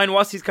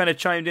Wassies kind of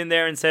chimed in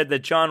there and said that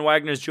John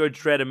Wagner's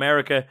Judge Dredd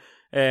America,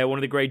 one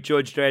of the great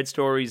Judge Dredd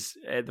stories,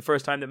 the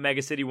first time that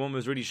Mega City 1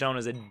 was really shown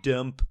as a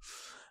dump.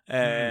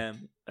 A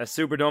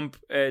super dump.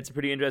 It's a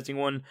pretty interesting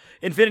one.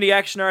 Infinity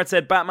Action Art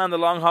said Batman the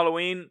Long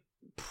Halloween,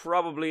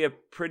 probably a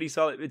pretty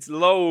solid. It's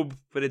Loeb,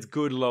 but it's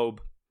good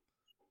Loeb.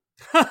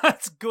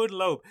 That's good,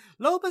 Loeb.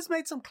 Loeb has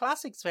made some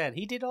classics, man.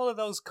 He did all of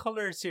those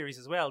color series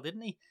as well,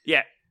 didn't he?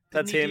 Yeah,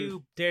 that's Didn't him. he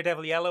do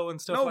Daredevil Yellow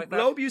and stuff No, like that?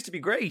 Loeb used to be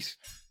great.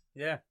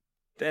 Yeah.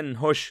 Then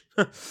hush.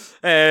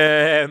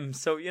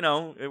 So, you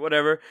know,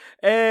 whatever.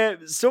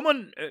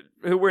 Someone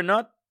who we're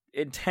not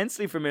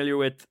intensely familiar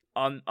with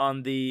on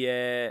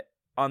the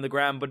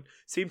gram, but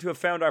seem to have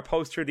found our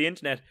post through the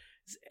internet.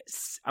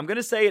 I'm going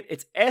to say it.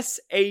 It's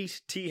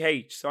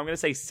S8TH. So I'm going to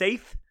say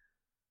Saith.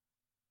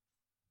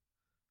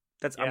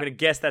 I'm going to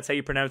guess that's how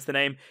you pronounce the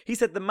name. He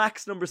said the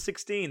Max number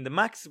 16. The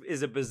Max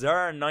is a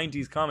bizarre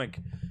 90s comic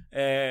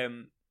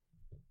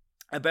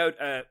about,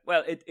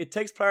 it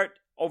takes part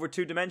over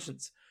 2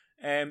 dimensions.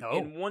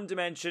 In one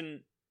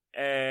dimension,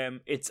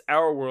 it's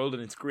our world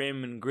and it's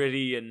grim and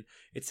gritty and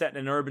it's set in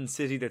an urban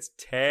city that's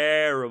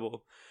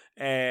terrible.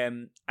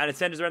 And it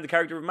centers around the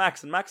character of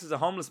Max. And Max is a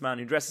homeless man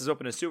who dresses up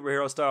in a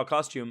superhero style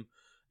costume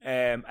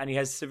and he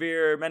has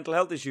severe mental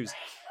health issues.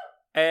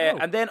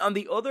 And then on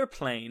the other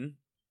plane,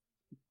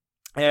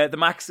 the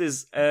Max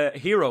is a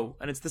hero,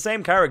 and it's the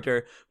same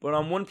character, but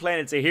on one plane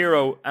it's a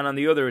hero, and on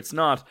the other it's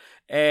not.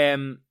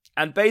 And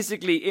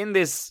basically, in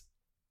this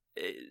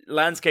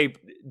landscape,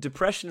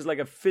 depression is like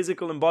a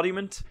physical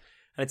embodiment,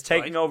 and it's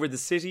taking over the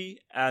city,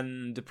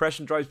 and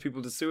depression drives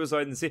people to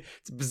suicide in the city.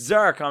 It's a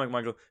bizarre comic,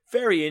 Michael.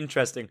 Very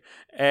interesting.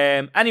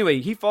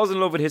 Anyway, he falls in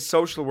love with his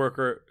social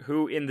worker,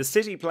 who in the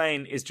city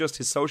plane is just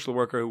his social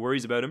worker who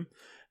worries about him.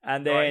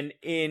 And then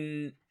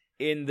in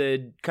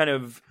the kind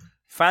of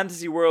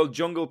fantasy world,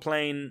 jungle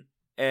plane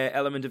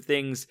element of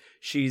things,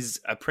 she's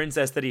a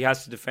princess that he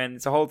has to defend.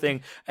 It's a whole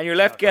thing. And you're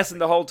left guessing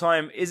the whole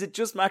time, is it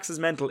just Max's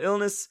mental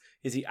illness?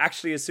 Is he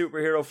actually a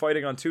superhero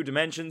fighting on 2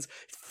 dimensions?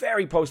 It's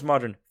very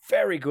postmodern.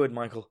 Very good,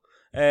 Michael.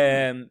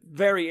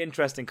 Very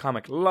interesting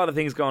comic. A lot of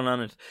things going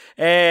on in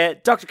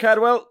it. Dr.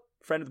 Cadwell,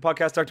 friend of the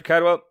podcast, Dr.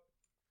 Cadwell,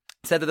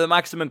 said that the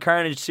Maximum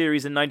Carnage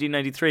series in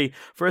 1993,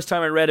 first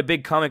time I read a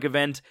big comic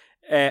event,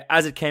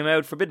 as it came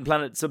out, Forbidden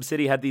Planet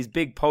Sub-City had these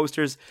big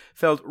posters,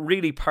 felt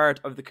really part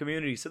of the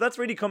community. So that's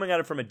really coming at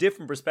it from a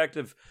different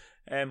perspective,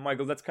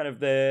 Michael. That's kind of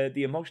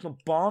the emotional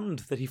bond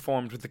that he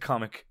formed with the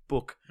comic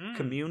book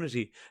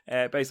community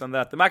based on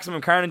that. The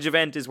Maximum Carnage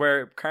event is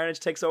where Carnage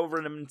takes over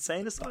an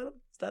insane asylum.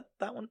 Is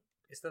that one?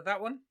 Is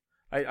that one?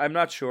 I'm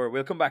not sure.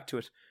 We'll come back to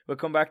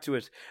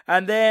it.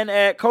 And then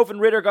Kofen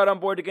Ritter got on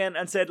board again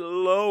and said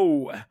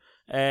Low.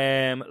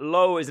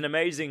 Low is an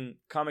amazing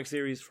comic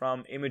series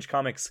from Image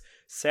Comics.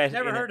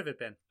 Never heard of it,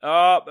 Ben.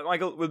 But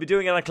Michael, we'll be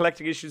doing it on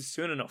Collecting Issues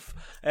soon enough.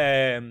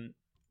 And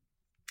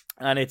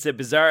it's a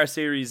bizarre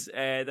series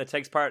that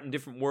takes part in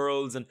different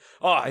worlds. And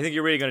I think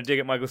you're really going to dig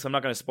it, Michael, so I'm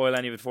not going to spoil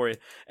any of it for you.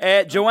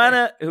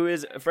 Joanna, who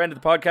is a friend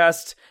of the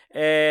podcast,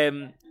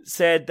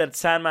 said that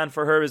Sandman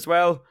for her as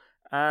well.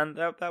 And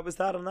that was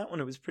that on that one.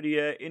 It was a pretty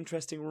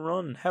interesting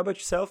run. How about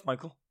yourself,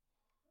 Michael?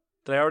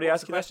 Did I already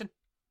ask you the question?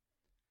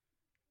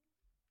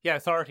 Yeah,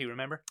 Authority,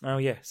 remember? Oh,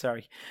 yeah,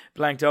 sorry.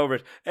 Blanked over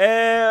it.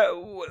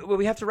 Will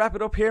we have to wrap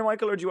it up here,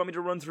 Michael, or do you want me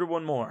to run through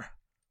one more?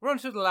 Run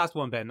through the last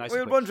one, Ben.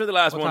 We'll run through the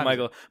last one,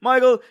 Michael.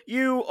 Michael,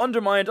 you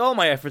undermined all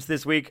my efforts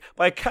this week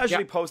by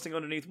casually posting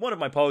underneath one of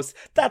my posts,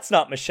 that's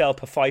not Michelle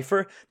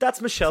Pfeiffer,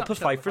 that's Michelle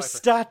Pfeiffer's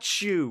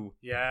statue.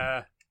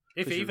 Yeah.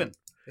 If even.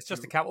 It's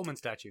just a Catwoman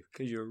statue.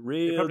 Because you're a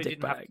real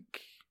dickbag.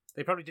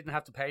 They probably didn't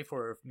have to pay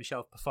for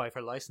Michelle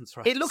Pfeiffer license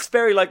rights. It looks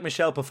very like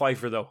Michelle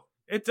Pfeiffer, though.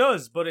 It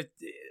does, but it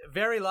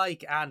very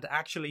like and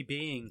actually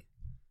being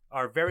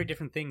are very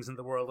different things in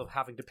the world of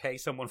having to pay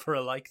someone for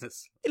a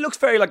likeness. It looks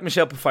very like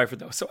Michelle Pfeiffer,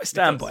 though, so I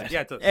stand by it.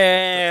 Yeah, it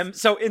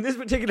does. So in this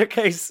particular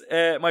case,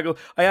 Michael,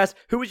 I asked,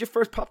 who was your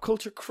first pop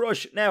culture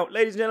crush? Now,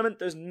 ladies and gentlemen,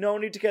 there's no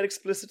need to get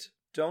explicit.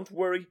 Don't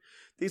worry.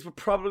 These were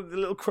probably the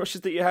little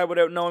crushes that you had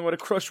without knowing what a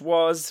crush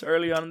was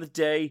early on in the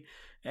day.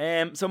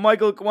 So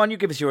Michael, go on, you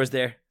give us yours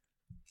there.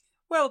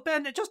 Well,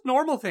 Ben, just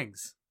normal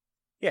things.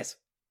 Yes.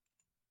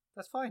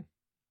 That's fine.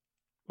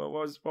 What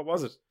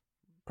was it?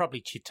 Probably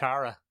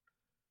Chitara.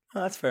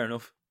 Oh, that's fair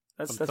enough.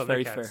 That's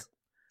very fair.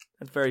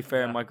 That's very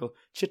fair, Michael.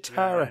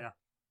 Chitara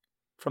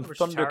from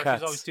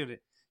Thundercats.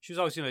 She was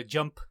always doing a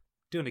jump,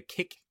 doing a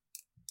kick.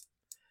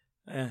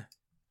 Do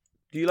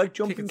you like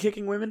jumping,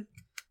 kicking women?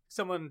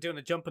 someone doing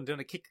a jump and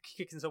doing a kick,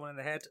 kicking someone in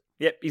the head.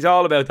 Yep, he's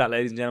all about that,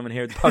 ladies and gentlemen,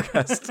 here at the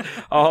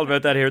podcast. All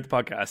about that here at the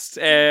podcast.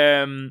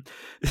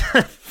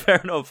 Fair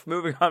enough.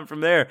 Moving on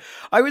from there.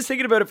 I was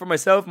thinking about it for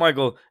myself,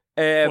 Michael.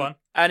 Go on.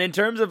 And in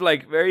terms of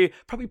like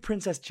probably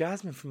Princess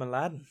Jasmine from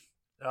Aladdin.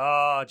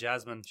 Oh,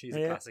 Jasmine. She's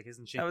a classic,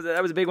 isn't she?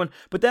 That was a big one.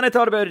 But then I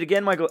thought about it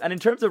again, Michael. And in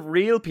terms of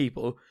real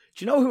people,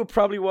 do you know who it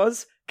probably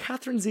was?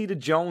 Catherine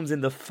Zeta-Jones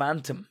in The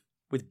Phantom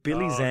with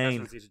Billy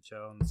Zane. Catherine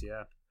Zeta-Jones,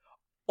 yeah.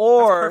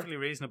 Or That's perfectly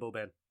reasonable,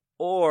 Ben.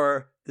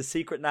 Or the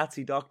secret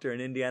Nazi doctor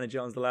in Indiana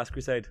Jones: The Last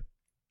Crusade.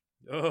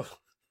 Oh.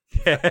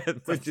 Yeah,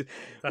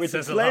 which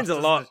explains a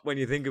lot when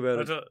you think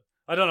about it.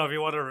 I don't know if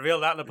you want to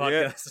reveal that in the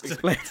podcast. Yeah,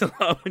 explains a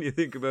lot when you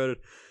think about it.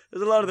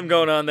 There's a lot of them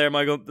going on there,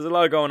 Michael. There's a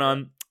lot going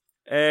on.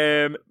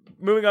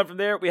 Moving on from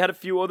there, we had a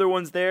few other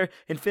ones there.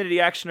 Infinity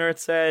Action Earth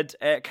said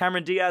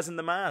Cameron Diaz in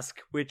The Mask,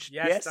 which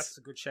yes, that's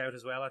a good shout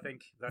as well. I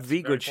think that's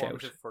V good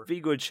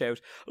shout.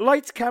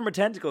 Lights Camera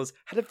Tentacles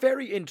had a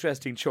very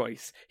interesting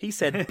choice. He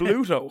said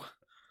Bluto.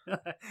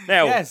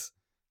 Now, yes.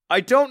 I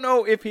don't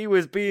know if he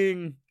was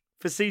being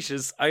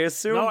facetious. I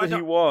assume that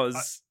he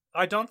was.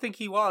 I don't think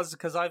he was,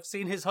 because I've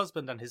seen his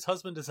husband, and his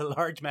husband is a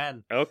large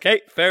man.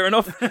 Okay, fair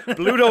enough.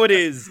 Bluto it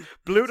is.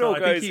 Bluto, so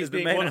guys, is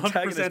the main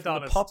antagonist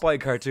from the Popeye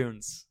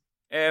cartoons.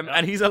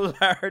 And he's a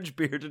large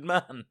bearded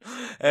man.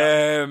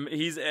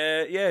 He's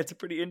it's a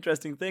pretty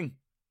interesting thing.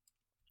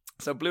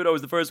 So Bluto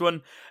is the first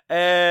one.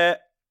 Now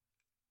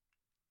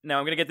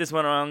I'm going to get this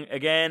one wrong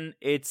again.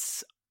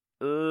 It's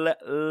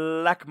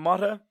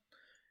Lakmotta,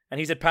 and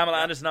he said Pamela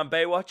Anderson on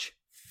Baywatch.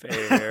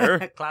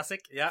 Fair.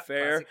 Classic, yeah.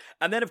 Fair. Classic.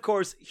 And then, of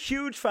course,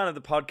 huge fan of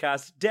the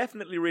podcast,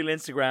 definitely real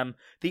Instagram.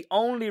 The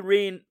only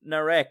Reen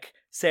Narek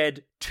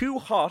said, too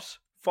hot,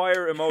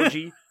 fire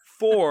emoji,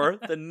 for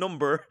the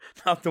number,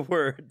 not the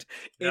word,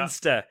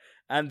 Insta.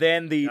 And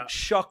then the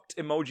shocked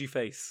emoji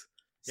face.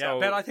 So,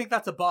 Ben, I think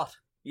that's a bot.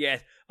 Yeah,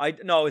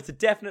 no, it's a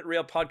definite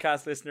real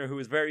podcast listener who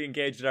is very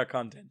engaged with our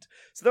content.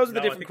 So those are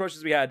the different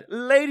crushes we had.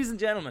 Ladies and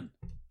gentlemen,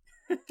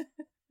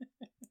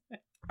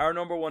 our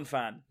number one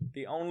fan,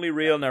 the only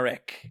real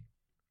Narek.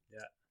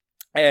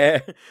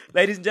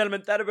 Ladies and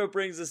gentlemen, that about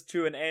brings us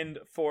to an end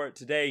for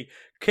today.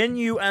 Can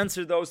you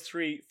answer those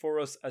three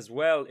for us as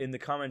well in the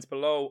comments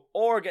below,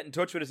 or get in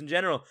touch with us in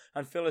general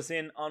and fill us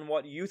in on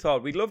what you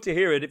thought? We'd love to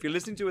hear it. If you're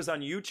listening to us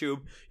on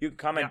YouTube, you can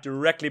comment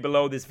directly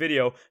below this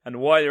video, and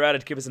while you're at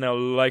it, give us a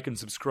like and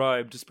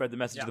subscribe to spread the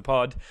message of the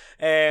pod.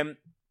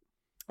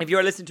 If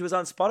you're listening to us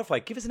on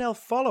Spotify, give us an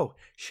follow.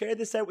 Share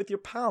this out with your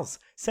pals.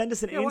 Send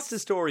us an Insta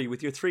story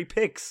with your 3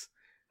 picks.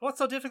 What's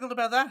so difficult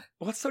about that?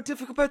 What's so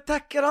difficult about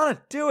that? Get on it.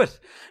 Do it.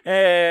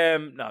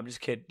 No, I'm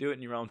just kidding. Do it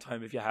in your own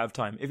time if you have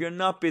time. If you're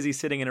not busy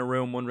sitting in a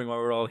room wondering why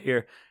we're all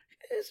here.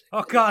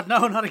 Oh, God,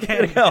 no, not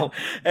again.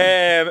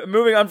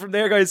 Moving on from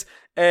there, guys.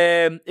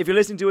 If you're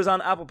listening to us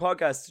on Apple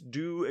Podcasts,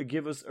 do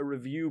give us a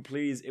review,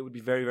 please. It would be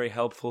very, very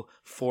helpful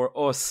for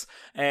us.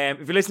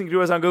 If you're listening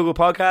to us on Google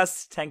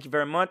Podcasts, thank you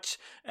very much.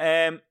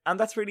 And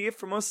that's really it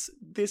from us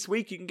this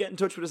week. You can get in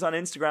touch with us on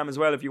Instagram as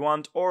well if you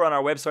want, or on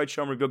our website,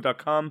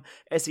 seomrabeag.com,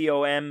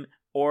 SEOM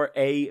or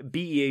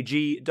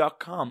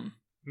ABEAG.com.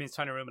 It means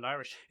tiny room in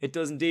Irish. It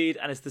does indeed,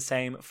 and it's the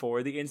same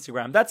for the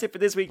Instagram. That's it for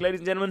this week,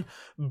 ladies and gentlemen.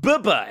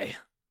 Bye-bye.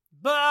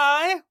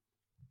 Bye.